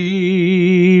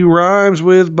 3 rhymes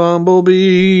with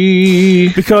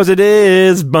Bumblebee. Because it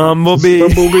is Bumblebee.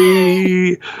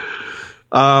 Bumblebee.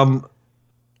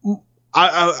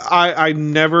 I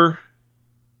never.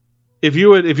 If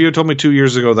you had told me 2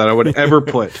 years ago that I would ever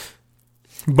put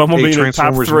Bumblebee a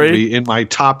Transformers movie in my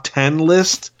top 10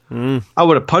 list, I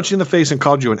would have punched you in the face and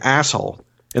called you an asshole.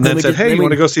 And then said, hey, you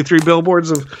want to go see 3 billboards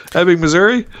of Ebbing,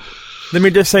 Missouri? Let me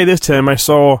just say this, Tim. I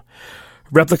saw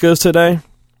replicas today,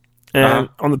 and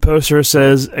on the poster it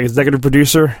says executive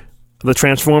producer of the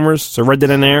Transformers. So right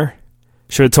then and there,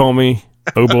 should have told me,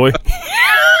 oh boy.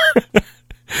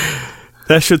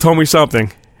 That should have told me something.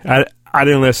 I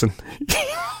didn't listen.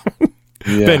 But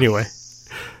anyway.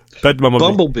 But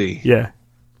Bumblebee. Yeah.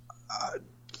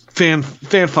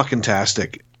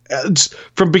 Fan-fucking-tastic.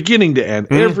 From beginning to end,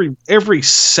 every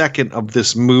second of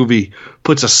this movie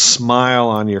puts a smile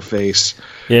on your face.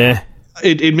 Yeah,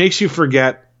 it makes you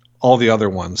forget all the other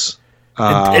ones.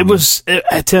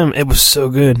 Tim, it was so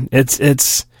good.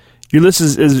 It's your list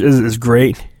is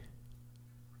great.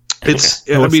 It's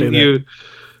I mean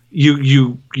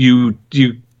you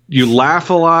laugh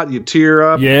a lot, you tear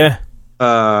up. Yeah.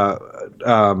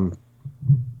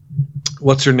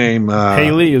 What's her name?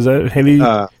 Haley, is that Haley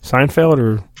Steinfeld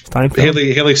or Steinfeld?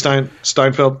 Haley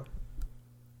Steinfeld.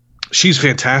 She's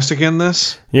fantastic in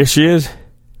this. Yes, she is.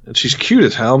 And she's cute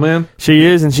as hell, man. She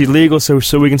is, and she's legal, so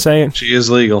we can say it. She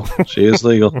is legal. She is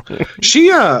legal.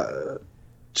 She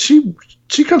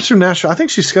comes through Nashville. I think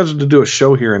she's scheduled to do a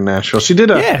show here in Nashville. She did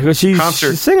a concert. She's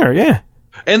a singer, yeah.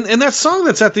 And that song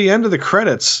that's at the end of the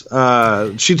credits,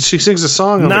 she sings a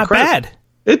song on Not the credits.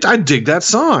 bad. I dig that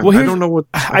song. Well, I don't know what...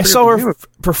 I saw her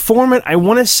perform it. I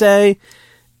want to say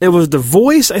it was The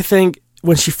Voice, I think,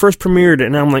 when she first premiered it,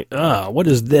 and I'm like, what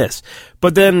is this?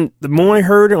 But then the more I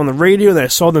heard it on the radio, then I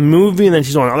saw the movie, and then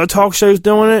she's on other talk shows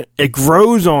doing it, it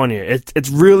grows on you. It's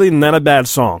really not a bad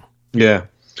song. Yeah.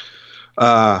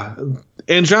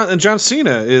 And John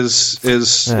Cena is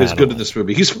good in this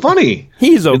movie. He's funny.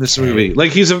 He's okay. In this movie.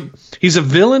 Like he's a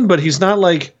villain, but he's not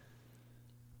like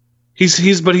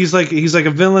he's like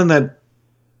a villain that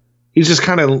he just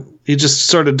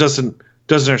sort of doesn't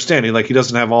understand. He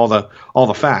doesn't have all the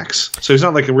facts. So he's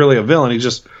not like really a villain. He's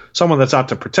just someone that's out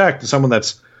to protect, and someone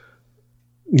that's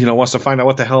wants to find out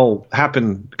what the hell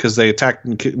happened because they attacked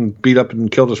and beat up and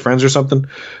killed his friends or something.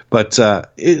 But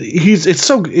it's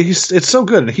so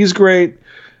good. He's great.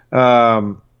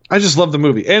 I just love the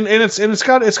movie, and it's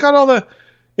got all the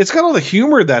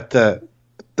humor that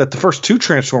the first 2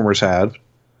 Transformers had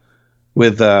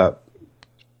with Shia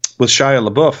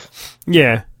LaBeouf.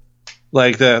 Yeah.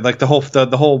 Like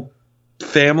the whole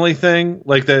family thing,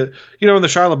 like in the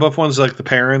Shia LaBeouf ones, like the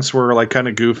parents were like kind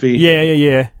of goofy.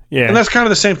 Yeah. And that's kind of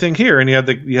the same thing here. And you had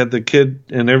the kid,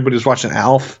 and everybody was watching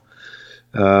Alf.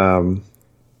 I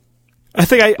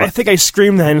think I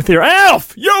screamed that in the theater.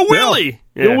 Alf, yo Willie,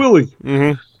 yo Willie.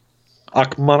 Mm-hmm.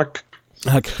 Achmonic.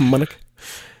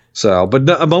 So, but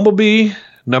Bumblebee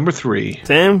number 3.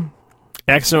 Sam,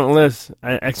 excellent list.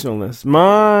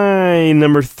 My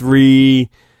number 3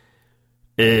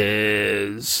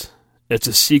 is it's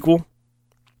a sequel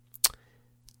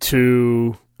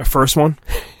to a first one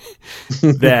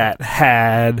that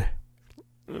had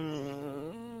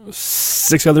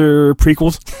 6 other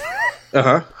prequels.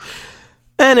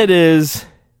 And it is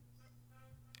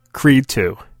Creed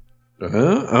 2.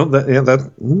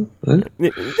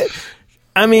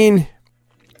 I mean,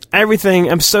 everything.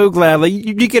 I'm so glad. Like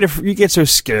you get so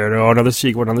scared. Oh, another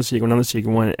sequel, and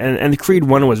the Creed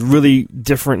 1 was really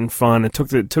different and fun. It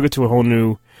took it to a whole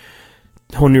new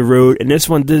road. And this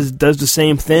one does the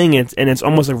same thing. It's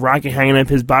almost like Rocky hanging up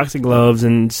his boxing gloves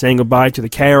and saying goodbye to the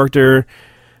character.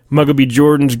 Michael B.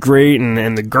 Jordan's great,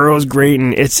 and the girl's great,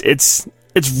 and it's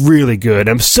really good.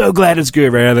 I'm so glad it's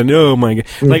good rather than, oh my god.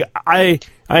 Like I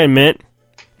admit,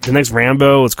 the next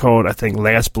Rambo is called, I think,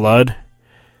 Last Blood.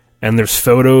 And there's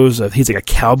photos of he's like a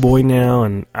cowboy now,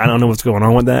 and I don't know what's going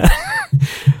on with that.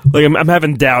 Like I'm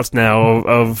having doubts now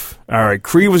of all right,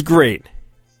 Creed was great.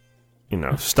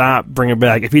 Stop, bring it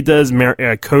back. If he does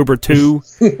Cobra 2,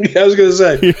 yeah, I was gonna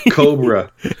say Cobra.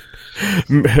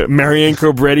 Marianne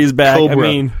Cobretti's back. Cobra, I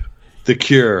mean, The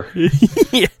Cure.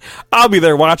 Yeah, I'll be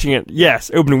there watching it.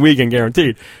 Yes, opening weekend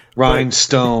guaranteed.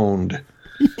 Rhinestoned.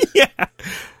 Yeah,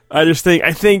 I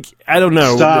don't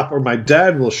know. Stop, or my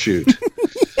dad will shoot.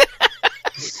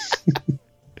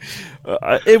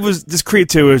 This Creed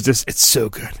 2 is just, it's so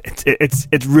good.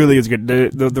 It really is good.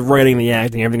 The writing, the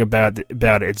acting, everything about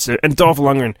it. And Dolph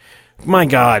Lundgren, my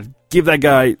God, give that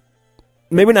guy,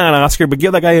 maybe not an Oscar, but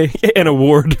give that guy an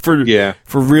award for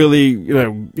really,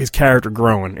 his character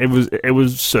growing. It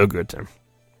was so good, Tim.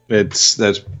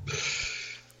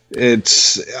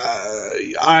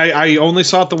 I only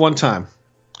saw it the one time.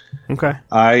 Okay.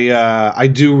 I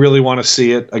do really want to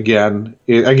see it again.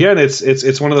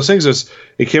 It's one of those things.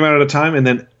 It came out at a time, and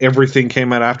then everything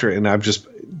came out after it, and I'm just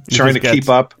trying to keep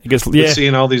up with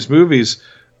seeing all these movies.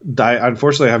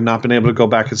 Unfortunately, I have not been able to go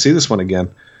back and see this one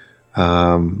again.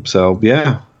 So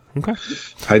yeah. Okay.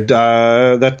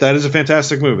 That is a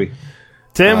fantastic movie.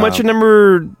 Tim, what's your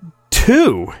number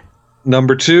 2?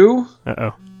 Number 2?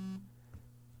 Uh-oh.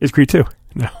 Is Creed 2?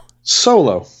 No.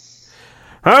 Solo.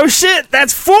 Oh shit!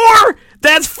 That's 4.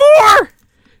 That's 4.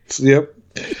 Yep.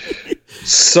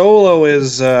 Solo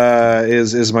is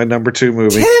my number 2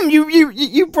 movie. Tim,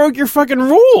 you broke your fucking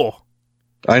rule.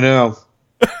 I know.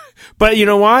 But you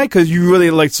know why? Because you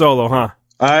really liked Solo, huh?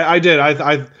 I did.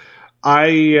 I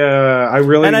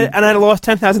really and I lost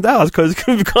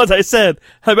 $10,000 because I said,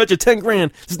 "How about you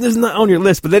 $10,000? This is not on your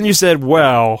list." But then you said,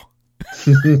 "Well,"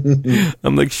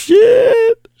 I'm like,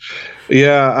 "Shit."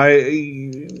 Yeah,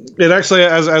 it actually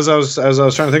as I was trying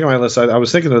to think of my list, I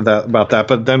was thinking about that.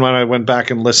 But then when I went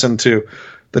back and listened to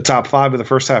the top 5 of the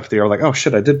first half of the year, I was like, oh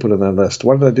shit, I did put it on that list.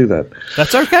 Why did I do that?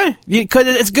 That's okay. Because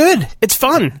it's good. It's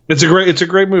fun. It's a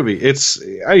great movie. It's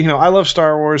I love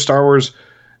Star Wars. Star Wars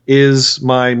is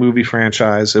my movie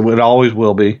franchise. It always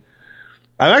will be.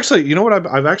 I've actually,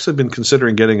 I've actually been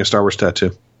considering getting a Star Wars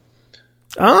tattoo.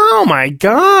 Oh my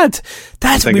god,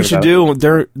 that's what we should do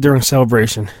during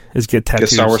Celebration. Is get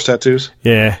tattoos. Get Star Wars tattoos.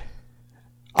 Yeah,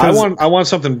 I want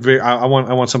something I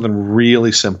want something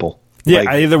really simple. Yeah,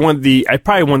 I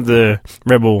probably want the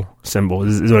Rebel symbol.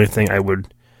 Is the only thing I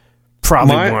would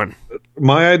probably want.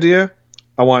 My idea,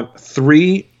 I want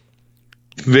 3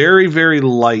 very, very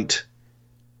light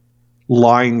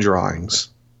line drawings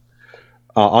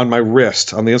on my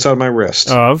wrist, on the inside of my wrist.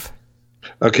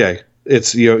 Okay.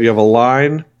 It's you have a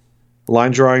line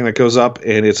drawing that goes up,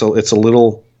 and it's a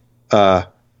little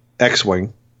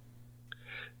X-wing.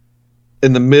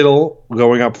 In the middle,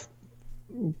 going up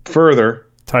further,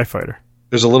 TIE Fighter.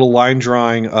 There's a little line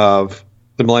drawing of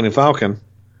the Millennium Falcon.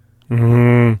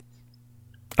 Mm-hmm.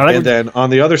 And then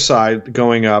on the other side,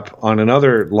 going up on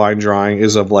another line drawing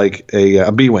is of like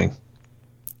a B-wing.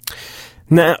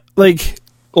 Now,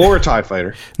 or a TIE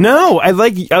Fighter. No, I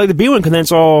like the B-wing because then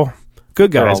it's all good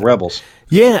guys. They're all rebels.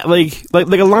 Yeah, like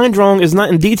a line drawing is not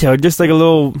in detail, just like a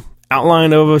little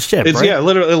outline of a ship. It's, right? Yeah,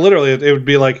 literally, it would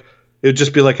be like it would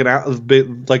just be like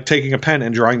like taking a pen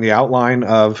and drawing the outline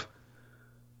of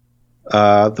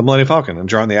the Millennium Falcon and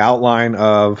drawing the outline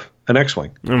of an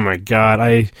X-wing. Oh my god,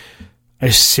 I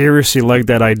seriously like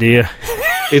that idea.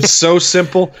 It's so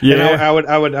simple. Yeah, and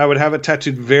I would have it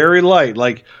tattooed very light,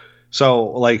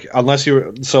 unless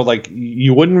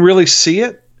you wouldn't really see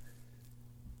it.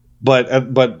 But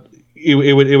it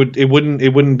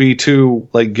wouldn't be too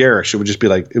garish. It would just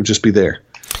be there,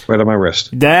 right on my wrist.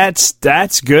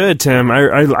 That's good, Tim.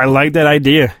 I like that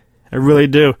idea. I really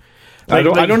do. I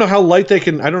don't know how light they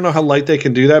can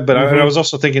do that, but I was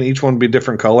also thinking each one would be a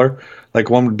different color. Like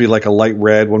one would be like a light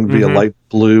red, one would be a light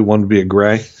blue, one would be a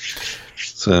gray.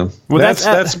 So that's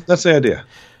the idea.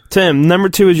 Tim, number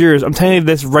 2 is yours. I'm telling you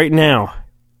this right now.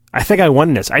 I think I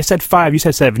won this. I said 5. You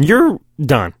said 7. You're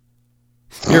done.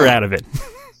 You're out of it.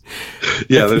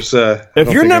 Yeah, there's.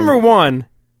 If you're number 1,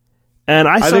 and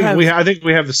I think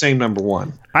we have the same number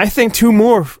 1. I think 2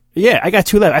 more. Yeah, I got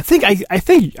 2 left. I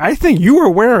think you were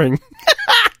wearing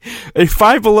a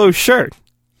Five Below shirt.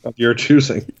 Of your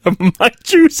choosing. Of my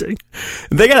choosing.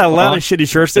 They got a lot of shitty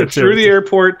shirts there, too. Through the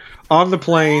airport, on the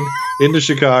plane, into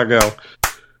Chicago.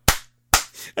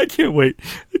 I can't wait.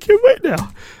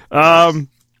 Now. I'm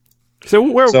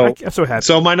so happy.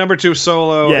 So my number 2,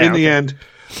 Solo, the end,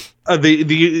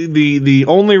 the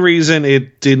only reason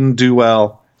it didn't do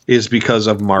well is because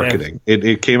of marketing. Yeah.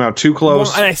 It came out too close.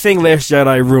 Well, and I think Last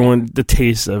Jedi ruined the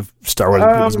taste of Star Wars in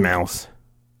people's mouths.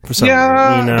 For some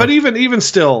reason, you know? But even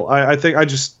still, I think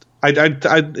it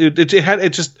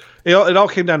all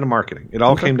came down to marketing. It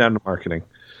all came down to marketing.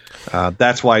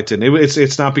 That's why it didn't.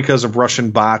 It's not because of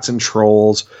Russian bots and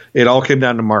trolls. It all came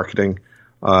down to marketing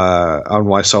on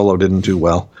why Solo didn't do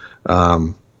well.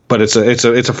 But it's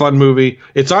a fun movie.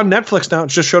 It's on Netflix now. It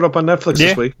just showed up on Netflix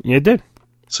this week. Yeah, it did.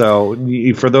 So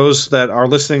for those that are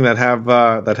listening that have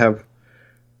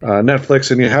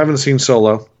Netflix and you haven't seen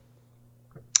Solo,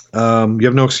 you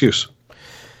have no excuse.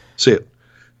 See it.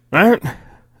 All right.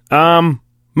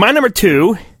 My number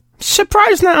 2,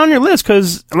 surprised not on your list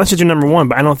because unless it's your number 1,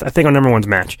 but I think our number 1's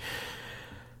Match.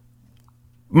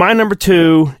 My number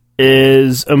 2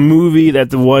 is a movie that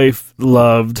the wife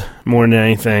loved more than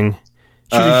anything.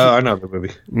 I know the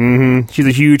movie. Mm-hmm. She's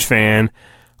a huge fan.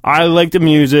 I like the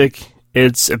music.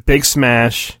 It's a big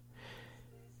smash.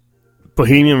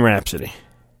 Bohemian Rhapsody.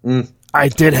 I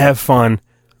did have fun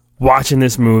watching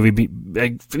this movie,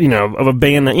 of a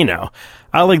band that,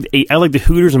 I like the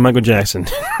Hooters and Michael Jackson.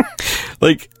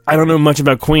 Like, I don't know much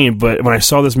about Queen, but when I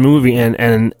saw this movie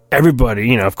and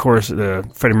everybody, of course,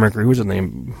 Freddie Mercury, who's his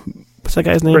name? What's that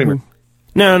guy's name?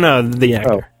 No, the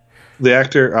actor. Oh, the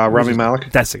actor, Rami Malek?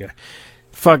 That's the guy.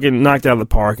 Fucking knocked out of the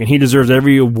park, and he deserves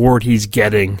every award he's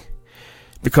getting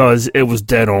because it was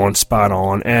dead on, spot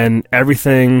on, and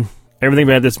everything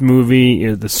about this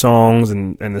movie, the songs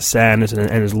and the sadness and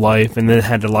his life, and then it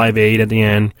had the Live Aid at the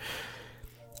end.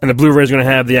 And the Blu-ray is going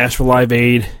to have the actual Live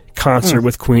Aid concert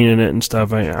with Queen in it and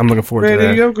stuff. I'm looking forward to that.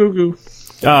 Radio Goo-Goo.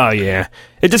 Oh, yeah.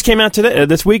 It just came out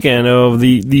this weekend of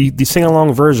the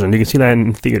sing-along version. You can see that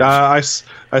in theaters.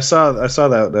 I saw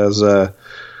that as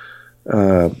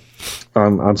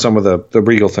on some of the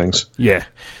Regal things. Yeah.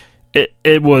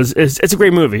 It's a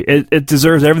great movie. It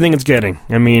deserves everything it's getting.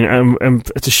 I mean,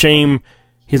 it's a shame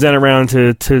he's not around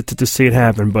to see it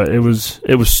happen, but it was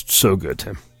so good,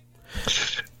 Tim.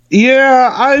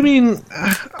 Yeah, I mean,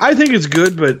 I think it's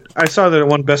good, but I saw that it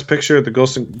won Best Picture at the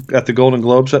Golden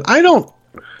Globes. But I don't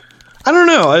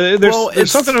know. There's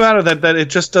something about it that it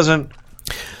just doesn't.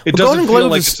 It doesn't feel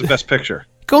like it's the Best Picture.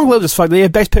 Golden Globes is fun. They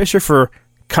have Best Picture for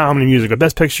comedy music, or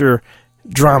Best Picture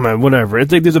drama, whatever.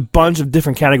 It's like there's a bunch of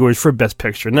different categories for Best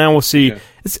Picture. Now we'll see. Yeah.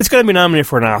 It's going to be nominated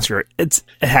for an Oscar. It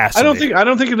has to. I don't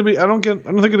think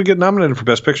it'll get nominated for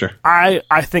Best Picture. I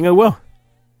think it will.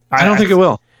 I don't think it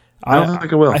will. I don't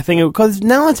think it will. I think it because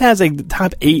now it has like the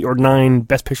top 8 or 9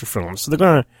 Best Picture films, so they're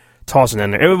going to toss it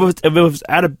in there. If it was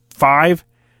out of 5,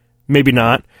 maybe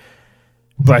not.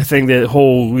 But I think that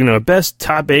whole best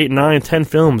top 8, 9, 10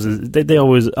 films they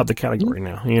always up the category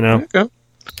now. Okay.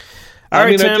 All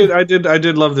right, Tim. I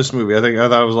did love this movie. I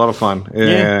thought it was a lot of fun.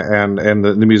 Yeah. And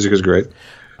the music is great.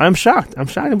 I'm shocked.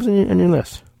 It was in your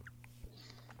list.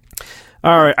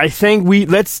 All right, I think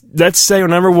let's say our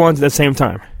number 1's at the same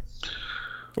time.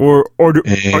 Or do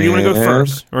you want to go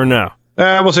first or no?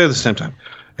 We'll say it at the same time.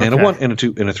 And a 1, and a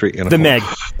 2, and a 3, and a 4. Meg.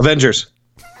 Avengers.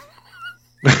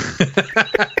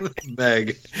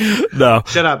 Meg. No.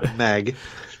 Shut up, Meg.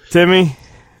 Timmy.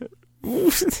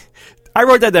 I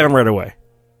wrote that down right away.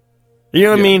 You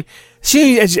know what I mean?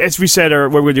 See, as we said,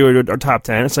 what we're doing our top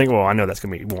 10. It's like, well, I know that's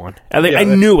gonna be 1. I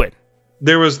knew it.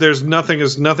 There's nothing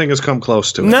has come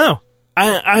close to it. No.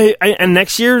 I and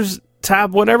next year's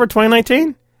top whatever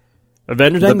 2019.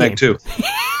 Avengers The Meg 2.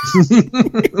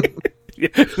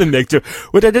 The Meg 2.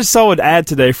 Which I just saw an ad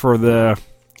today for the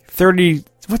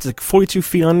 42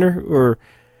 Feet Under? Or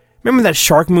remember that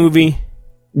shark movie?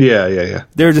 Yeah.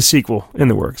 There's a sequel in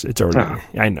the works. It's already.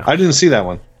 I know. I didn't see that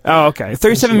one. Oh, okay.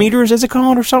 37 meters, is it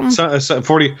called, or something?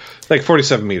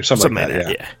 47 meters, something like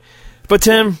that. Yeah. But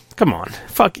Tim, come on.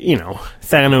 Fuck,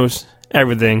 Thanos,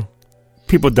 everything.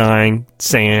 People dying,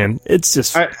 sand. It's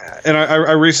just.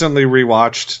 I recently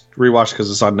rewatched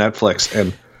because it's on Netflix,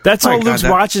 and that's all Luke's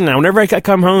watching now. Whenever I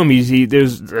come home,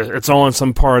 it's all on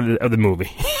some part of the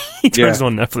movie. He turns it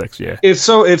on Netflix. Yeah, it's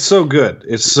so good.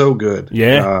 It's so good.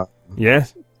 Yeah, yeah.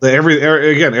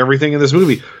 Everything in this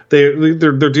movie,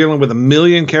 they're dealing with a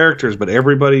million characters, but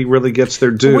everybody really gets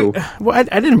their due. Well,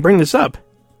 I didn't bring this up.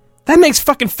 That makes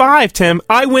fucking 5, Tim.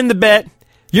 I win the bet.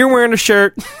 You're wearing a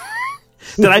shirt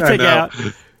that I pick out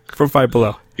from Five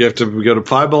Below. You have to go to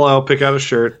Five Below, pick out a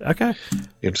shirt. Okay.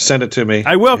 You have to send it to me.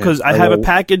 I will, because I have a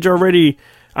package already.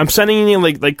 I'm sending you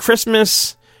like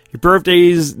Christmas Your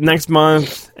birthday's next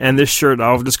month, and this shirt,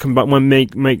 I'll just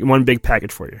make one big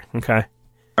package for you. Okay.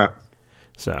 All right.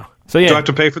 So yeah. Do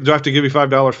I have to give you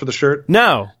 $5 for the shirt?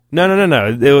 No.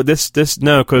 This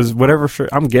no, because whatever shirt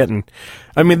I'm getting,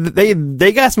 I mean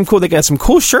they got some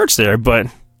cool shirts there, but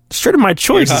the shirt of my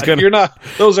choice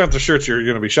those aren't the shirts you're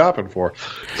gonna be shopping for.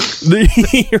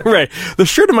 You're right. The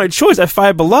shirt of my choice at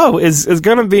Five Below is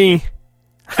gonna be.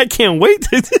 I can't wait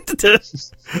to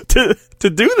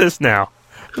do this now.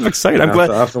 I'm excited. I'm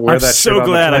glad. I'm so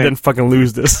glad I didn't fucking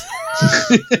lose this.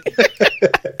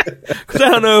 Because I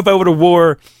don't know if I would have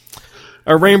wore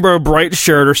a Rainbow Bright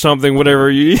shirt or something. Whatever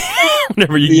you.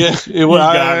 Yeah,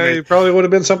 it probably would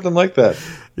have been something like that.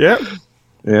 Yeah.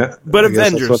 Yeah. But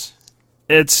Avengers,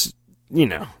 it's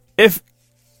if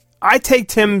I take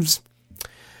Tim's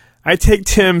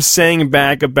saying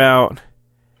back about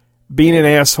being an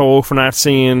asshole for not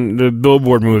seeing the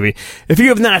Billboard movie. If you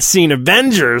have not seen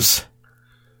Avengers,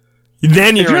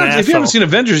 then you're an asshole. If you haven't seen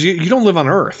Avengers, you don't live on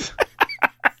Earth.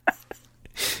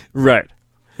 Right.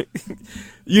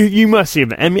 You must see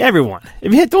Avengers. I mean, everyone.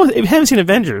 If you haven't seen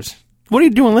Avengers, what are you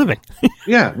doing living?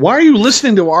 Yeah. Why are you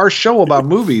listening to our show about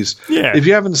movies if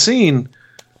you haven't seen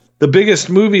the biggest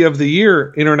movie of the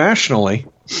year internationally?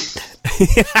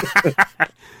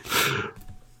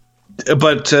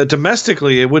 But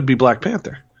domestically, it would be Black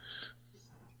Panther.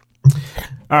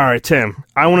 All right, Tim.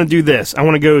 I want to do this. I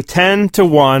want to go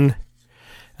 10-1,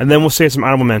 and then we'll say some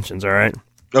honorable mentions, all right?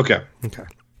 Okay. You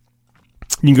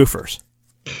can go first.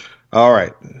 All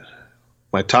right.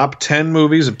 My top 10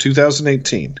 movies of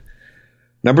 2018.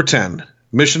 Number 10,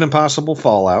 Mission Impossible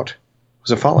Fallout. Was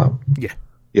it Fallout? Yeah.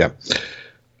 Yeah.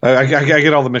 I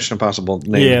get all the Mission Impossible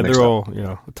names. Yeah, they're all,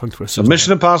 tongue twisters. So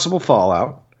Mission Impossible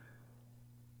Fallout.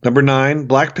 Number 9,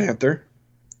 Black Panther.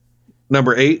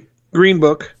 Number 8, Green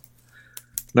Book.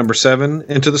 Number 7,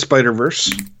 Into the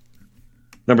Spider-Verse.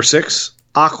 Number 6,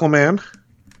 Aquaman.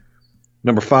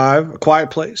 Number 5, A Quiet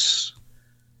Place.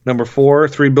 Number 4,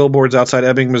 3 Billboards Outside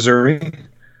Ebbing, Missouri.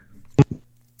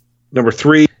 Number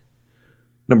 3,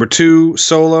 number 2,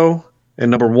 Solo.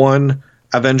 And number 1,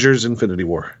 Avengers Infinity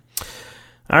War.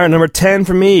 All right, number 10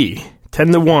 for me.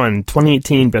 10-1,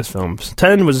 2018 best films.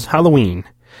 10 was Halloween.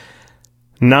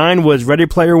 9 was Ready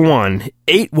Player One.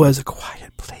 8 was A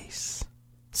Quiet Place.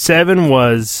 7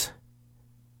 was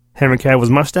Henry Cavill's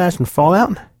mustache and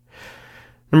Fallout.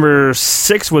 Number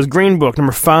 6 was Green Book.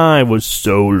 Number 5 was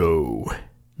Solo.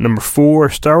 Number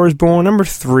 4, Star Wars Born. Number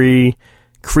 3,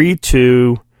 Creed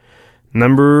 2.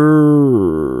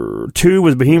 Number 2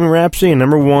 was Bohemian Rhapsody. And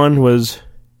number 1 was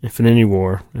Infinity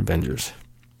War, Avengers.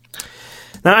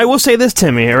 Now, I will say this,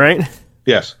 Timmy, all right?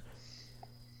 Yes.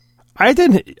 I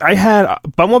had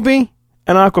Bumblebee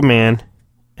and Aquaman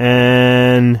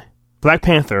and Black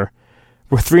Panther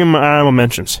were 3 of my honorable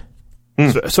mentions.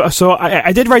 So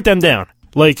I did write them down.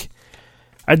 Like,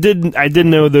 I did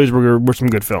know those were some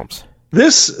good films.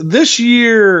 This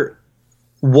year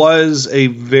was a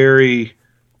very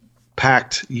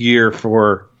packed year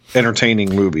for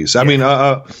entertaining movies. I mean,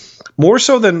 more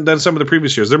so than some of the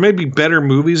previous years. There may be better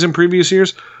movies in previous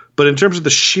years, but in terms of the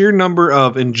sheer number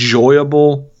of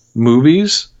enjoyable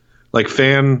movies, like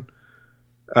fan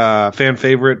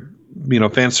favorite,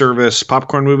 fan service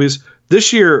popcorn movies,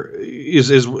 this year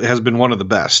has been one of the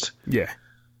best. Yeah.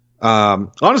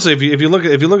 Honestly, if you look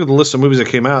at the list of movies that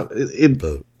came out,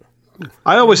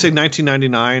 I always say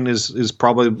 1999 is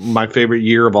probably my favorite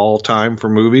year of all time for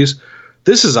movies.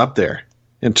 This is up there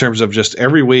in terms of just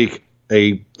every week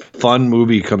a fun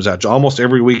movie comes out. Almost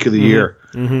every week of the year,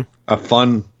 a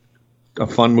fun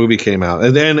movie came out,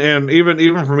 and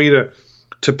even for me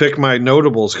to pick my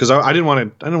notables, because I didn't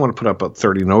want to put up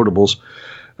 30 notables.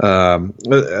 So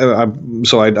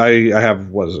I have,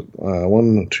 what is it?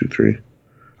 1, 2, 3.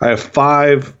 I have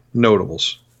 5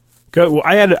 notables. Go. Well,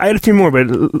 I had a few more,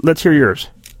 but let's hear yours.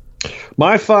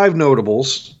 My 5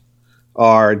 notables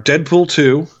are Deadpool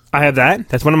 2. I have that.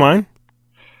 That's one of mine.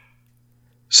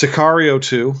 Sicario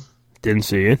 2. Didn't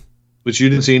see it. Which you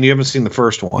didn't see, and you haven't seen the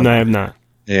first one. No, I have not.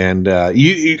 And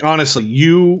you honestly,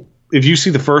 if you see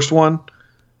the first one,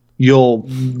 you'll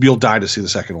die to see the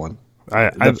second one.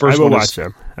 I will watch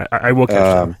them. I will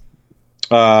catch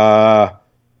them.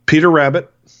 Peter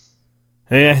Rabbit.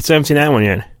 Yeah, I haven't seen that one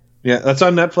yet. Yeah, that's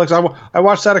on Netflix. I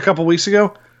watched that a couple weeks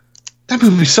ago. That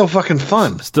movie's so fucking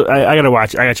fun. I gotta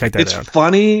watch it. I gotta check that out. It's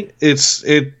funny. It's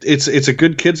a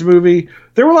good kids movie.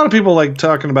 There were a lot of people like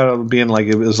talking about it being like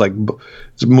it's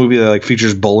a movie that like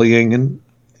features bullying, and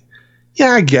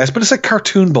yeah, I guess, but it's like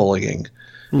cartoon bullying.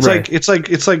 It's like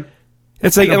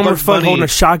Elmer Fudd holding a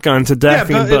shotgun to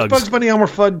Daffy and Bugs. It's Bugs Bunny, Elmer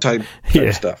Fudd type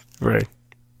stuff. Right.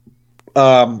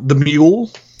 The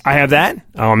Mule. I have that.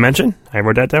 I'll mention. I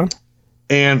wrote that down.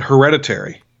 And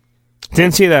Hereditary.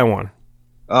 Didn't see that one.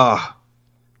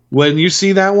 When you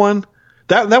see that one,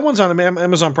 that one's on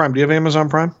Amazon Prime. Do you have Amazon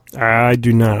Prime? I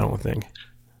do not, I don't think.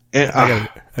 And,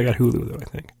 I got Hulu, though, I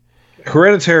think.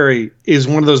 Hereditary is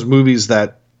one of those movies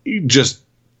that you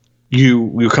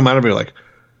come out of it,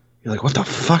 you're like, what the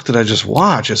fuck did I just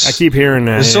watch? I keep hearing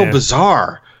that. It's so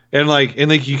bizarre. And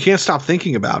you can't stop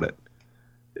thinking about it.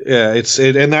 Yeah, that's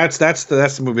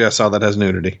the movie I saw that has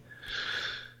nudity.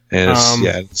 And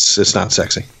it's not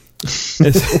sexy.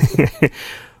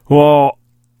 Well,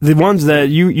 the ones that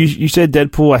you said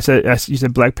Deadpool, you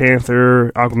said Black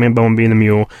Panther, Aquaman, Bumblebee, and the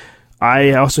Mule.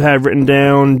 I also have written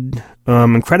down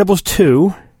Incredibles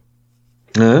 2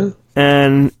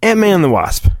 and Ant-Man and the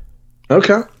Wasp.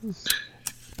 Okay.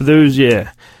 But those,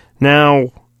 yeah.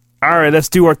 Now, all right, let's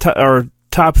do our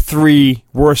top 3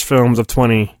 worst films of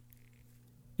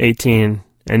 2018.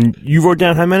 And you wrote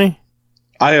down how many?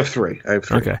 I have 3.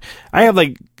 Okay. I have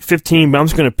like 15, but I'm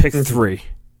just going to pick 3.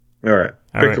 All right.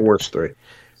 Pick the worst 3.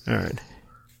 All right.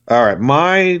 All right.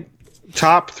 My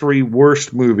top 3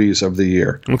 worst movies of the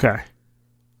year. Okay.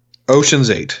 Ocean's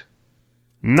 8.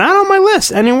 Not on my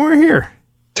list anywhere here.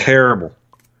 Terrible.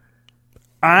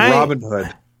 Robin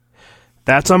Hood.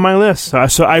 That's on my list.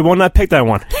 So I will not pick that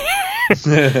one.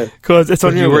 Because it's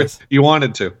on your list. You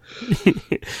wanted to.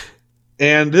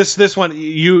 And this one,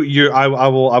 I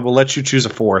will let you choose a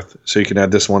 4th, so you can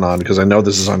add this one on, because I know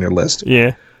this is on your list.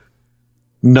 Yeah.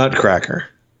 Nutcracker.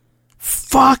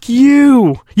 Fuck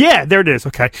you. Yeah, there it is.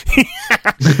 Okay.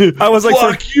 I was like,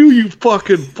 fuck you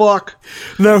fucking fuck.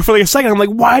 No, for like a second, I'm like,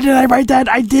 why did I write that?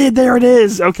 I did. There it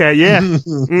is. Okay, yeah.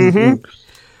 Mm-hmm.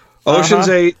 Ocean's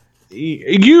 8.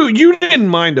 You didn't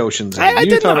mind Ocean's 8.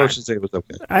 You thought Ocean's 8 was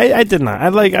okay. I did not. I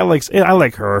like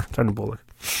her, Sandra Bullock.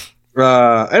 And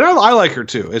I like her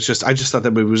too. I just thought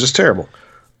that movie was just terrible.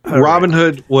 Robin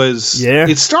Hood was. Yeah.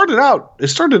 It started out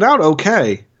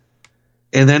okay,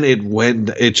 and then it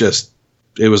was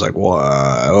like,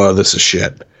 whoa, this is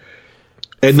shit.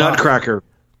 And Nutcracker,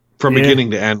 from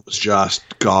beginning to end, was just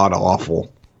god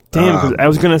awful. Damn, I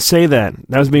was gonna say that.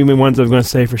 That was maybe ones I was gonna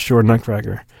say for sure.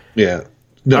 Nutcracker. Yeah.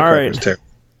 All right. Terrible.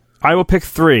 I will pick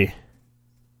 3.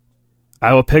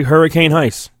 I will pick Hurricane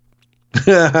Heist.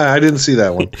 I didn't see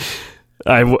that one.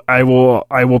 I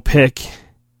will pick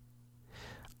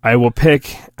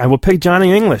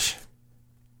Johnny English.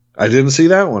 I didn't see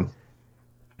that one.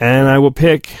 And I will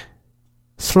pick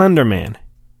Slender Man.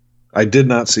 I did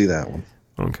not see that one.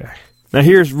 Okay. Now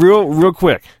here's real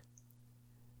quick.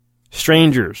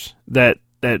 Strangers, that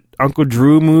Uncle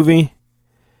Drew movie.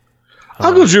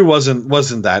 Uncle Drew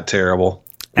wasn't that terrible.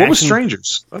 What was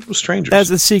Strangers? What was Strangers? That's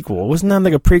a sequel. Wasn't that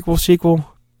like a prequel sequel?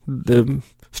 The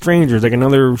Strangers, like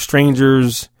another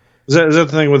Strangers. Is that the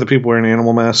thing with the people wearing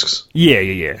animal masks?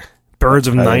 Yeah. Birds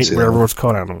of Night, whatever it's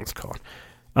called. I don't know what it's called.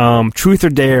 Truth or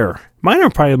Dare. Mine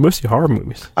are probably mostly horror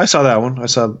movies. I saw that one. I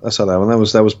saw that one.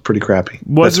 That was pretty crappy.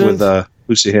 That's with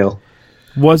Lucy Hale.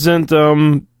 Wasn't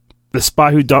The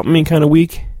Spy Who Dumped Me kind of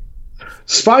weak?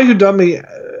 Spy Who Dumped Me.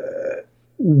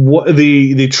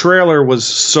 The trailer was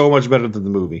so much better than the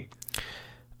movie.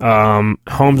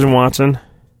 Holmes and Watson.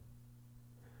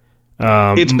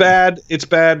 It's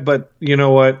bad, but you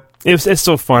know what? It's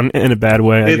still fun in a bad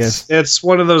way, I guess. It's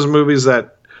one of those movies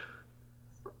that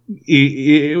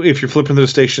if you're flipping through the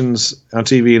stations on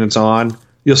TV and it's on,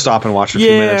 you'll stop and watch a few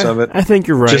minutes of it. I think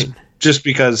you're right. Just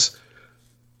because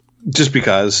there's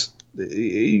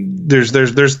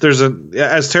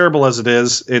as terrible as it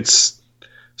is, it's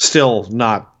still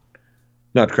not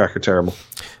Nutcracker terrible.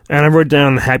 And I wrote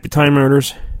down Happy Time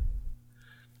Murders.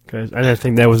 Because I didn't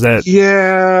think that was that.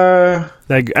 Yeah.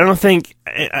 Like, I don't think.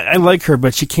 I like her,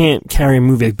 but she can't carry a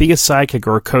movie. Like, be a sidekick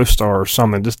or a co-star or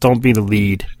something. Just don't be the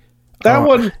lead. That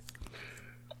one.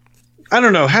 I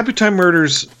don't know. Happy Time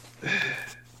Murders.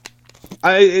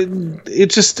 It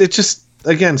just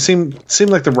again seemed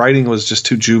like the writing was just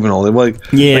too juvenile.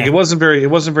 It wasn't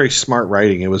very smart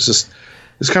writing. It's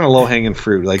kind of low hanging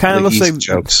fruit. Like kind of looks like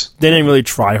jokes. They didn't really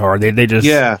try hard. They just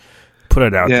put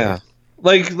it out there.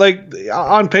 Like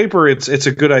on paper, it's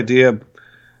a good idea,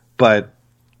 but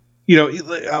you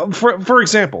know, for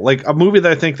example, like a movie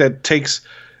that I think that takes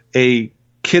a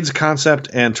kid's concept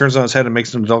and turns on its head and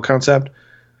makes it an adult concept.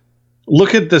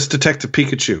 Look at this Detective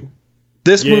Pikachu.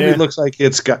 This movie looks like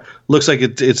it's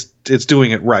doing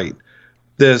it right.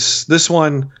 This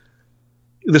one,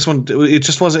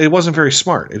 it wasn't very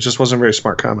smart. It just wasn't very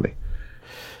smart comedy.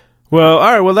 Well,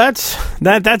 all right. Well, that's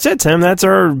it, Tim. That's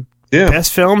our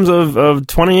best films of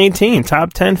 2018.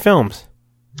 Top 10 films.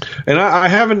 And I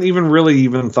haven't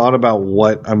even thought about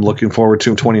what I'm looking forward to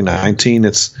in 2019.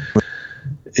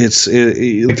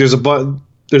 there's a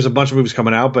bunch of movies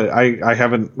coming out, but I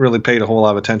haven't really paid a whole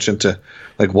lot of attention to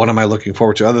like what am I looking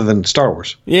forward to other than Star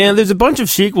Wars. Yeah, there's a bunch of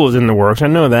sequels in the works. I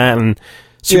know that, and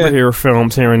superhero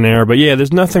films here and there. But yeah,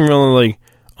 there's nothing really like,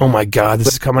 oh my god, this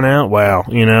is coming out. Wow,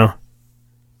 you know.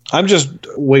 I'm just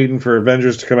waiting for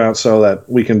Avengers to come out so that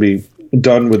we can be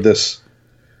done with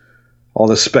all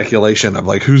this speculation of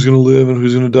like who's going to live and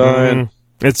who's going to die. And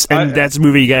that's a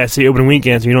movie you gotta see opening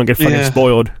weekend so you don't get fucking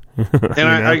spoiled.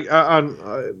 And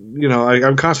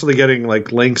I'm constantly getting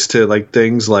like links to like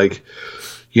things like,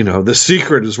 you know, The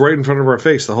Secret is right in front of our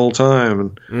face the whole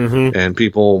time, and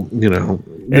people, you know,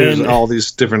 there's all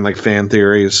these different like fan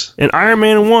theories. And Iron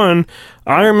Man 1,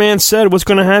 Iron Man said what's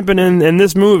going to happen in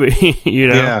this movie. You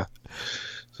know, yeah.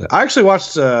 I actually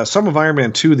watched some of Iron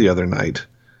Man 2 the other night.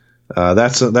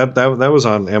 That was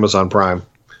on Amazon Prime.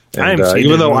 And,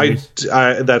 even though I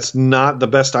that's not the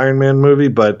best Iron Man movie,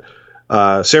 but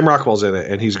Sam Rockwell's in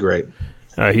it and he's great.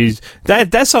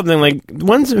 That's something like,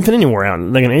 when's Infinity War out?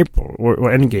 Like in April or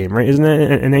Endgame, right? Isn't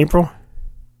that in April?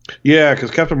 Yeah,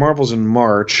 because Captain Marvel's in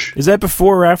March. Is that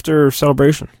before or after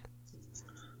Celebration?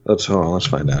 Let's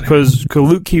find out. Because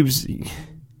Luke keeps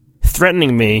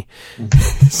threatening me,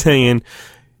 saying,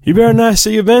 "You better not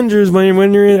see Avengers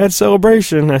when you're at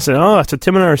Celebration." I said, "Oh, so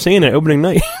Tim and I are seeing it opening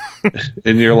night."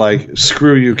 And you're like,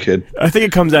 "Screw you, kid." I think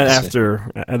it comes out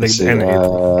after the end of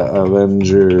April.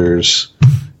 Avengers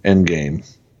Endgame.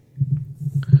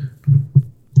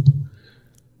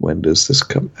 When does this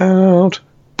come out?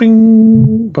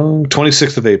 Bing bong.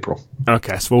 26th of April.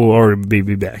 Okay, so we'll already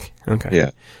be back. Okay.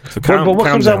 Yeah. So but what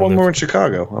comes out when we're in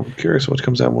Chicago? I'm curious what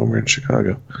comes out when we're in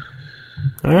Chicago.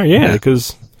 All right, yeah,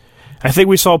 because I think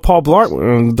we saw Paul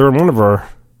Blart during one of our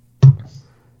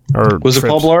was trips. It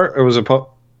Paul Blart or was it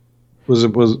Paul?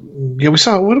 Yeah, we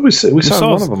saw. What did we see? We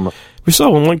saw one of them. We saw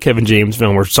one Kevin James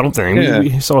film or something. Yeah.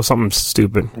 We saw something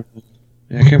stupid.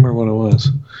 Yeah, I can't remember what it was.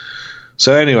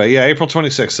 So anyway, yeah, April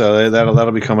 26th. So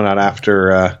that'll be coming out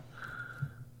after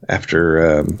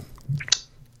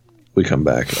we come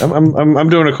back. I'm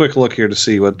doing a quick look here to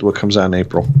see what comes out in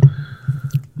April.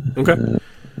 Okay. Come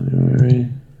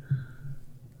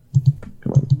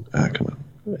on.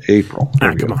 April.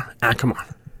 Come on.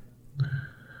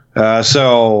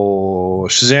 So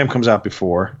Shazam comes out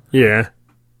before. Yeah.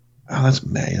 Oh, that's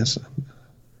May. That's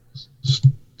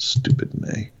stupid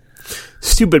May.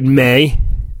 Stupid May.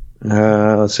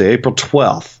 Let's see. April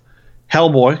 12th.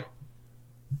 Hellboy.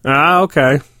 Ah,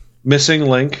 okay. Missing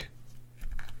Link.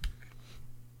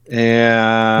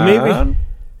 And maybe.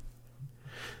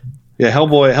 Yeah,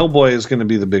 Hellboy is going to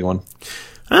be the big one.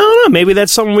 I don't know. Maybe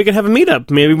that's something we can have a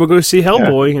meetup. Maybe we'll go see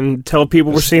Hellboy and tell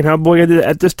people we're seeing Hellboy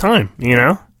at this time, you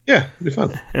know? Yeah, it'd be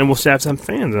fun. And we'll have some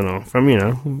fans and all from, you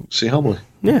know. See Hellboy.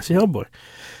 Yeah, see Hellboy.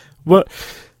 Well,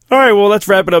 all right, well, let's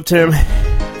wrap it up, Tim.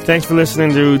 Thanks for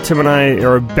listening to Tim and I,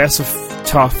 our best of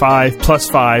top 5 plus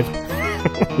 5.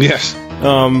 Yes.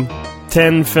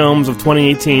 10 films of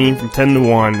 2018 from 10 to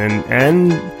 1.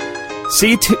 And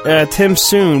see Tim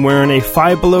soon wearing a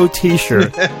Five Below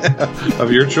t-shirt.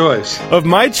 Of your choice. Of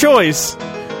my choice.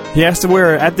 He has to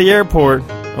wear it at the airport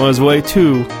on his way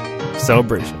to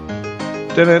Celebration.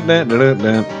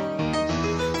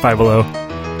 Five Below.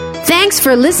 Thanks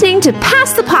for listening to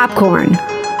Pass the Popcorn.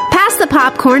 Pass the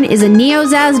Popcorn is a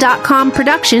Neozaz.com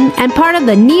production and part of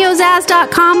the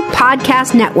Neozaz.com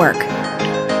podcast network.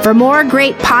 For more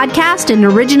great podcast and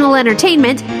original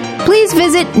entertainment, please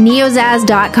visit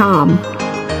Neozaz.com.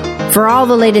 For all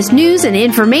the latest news and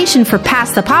information for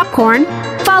Pass the Popcorn,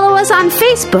 follow us on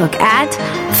Facebook at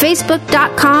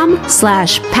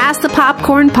facebook.com/Pass the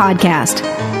Popcorn Podcast.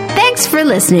 Thanks for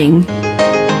listening.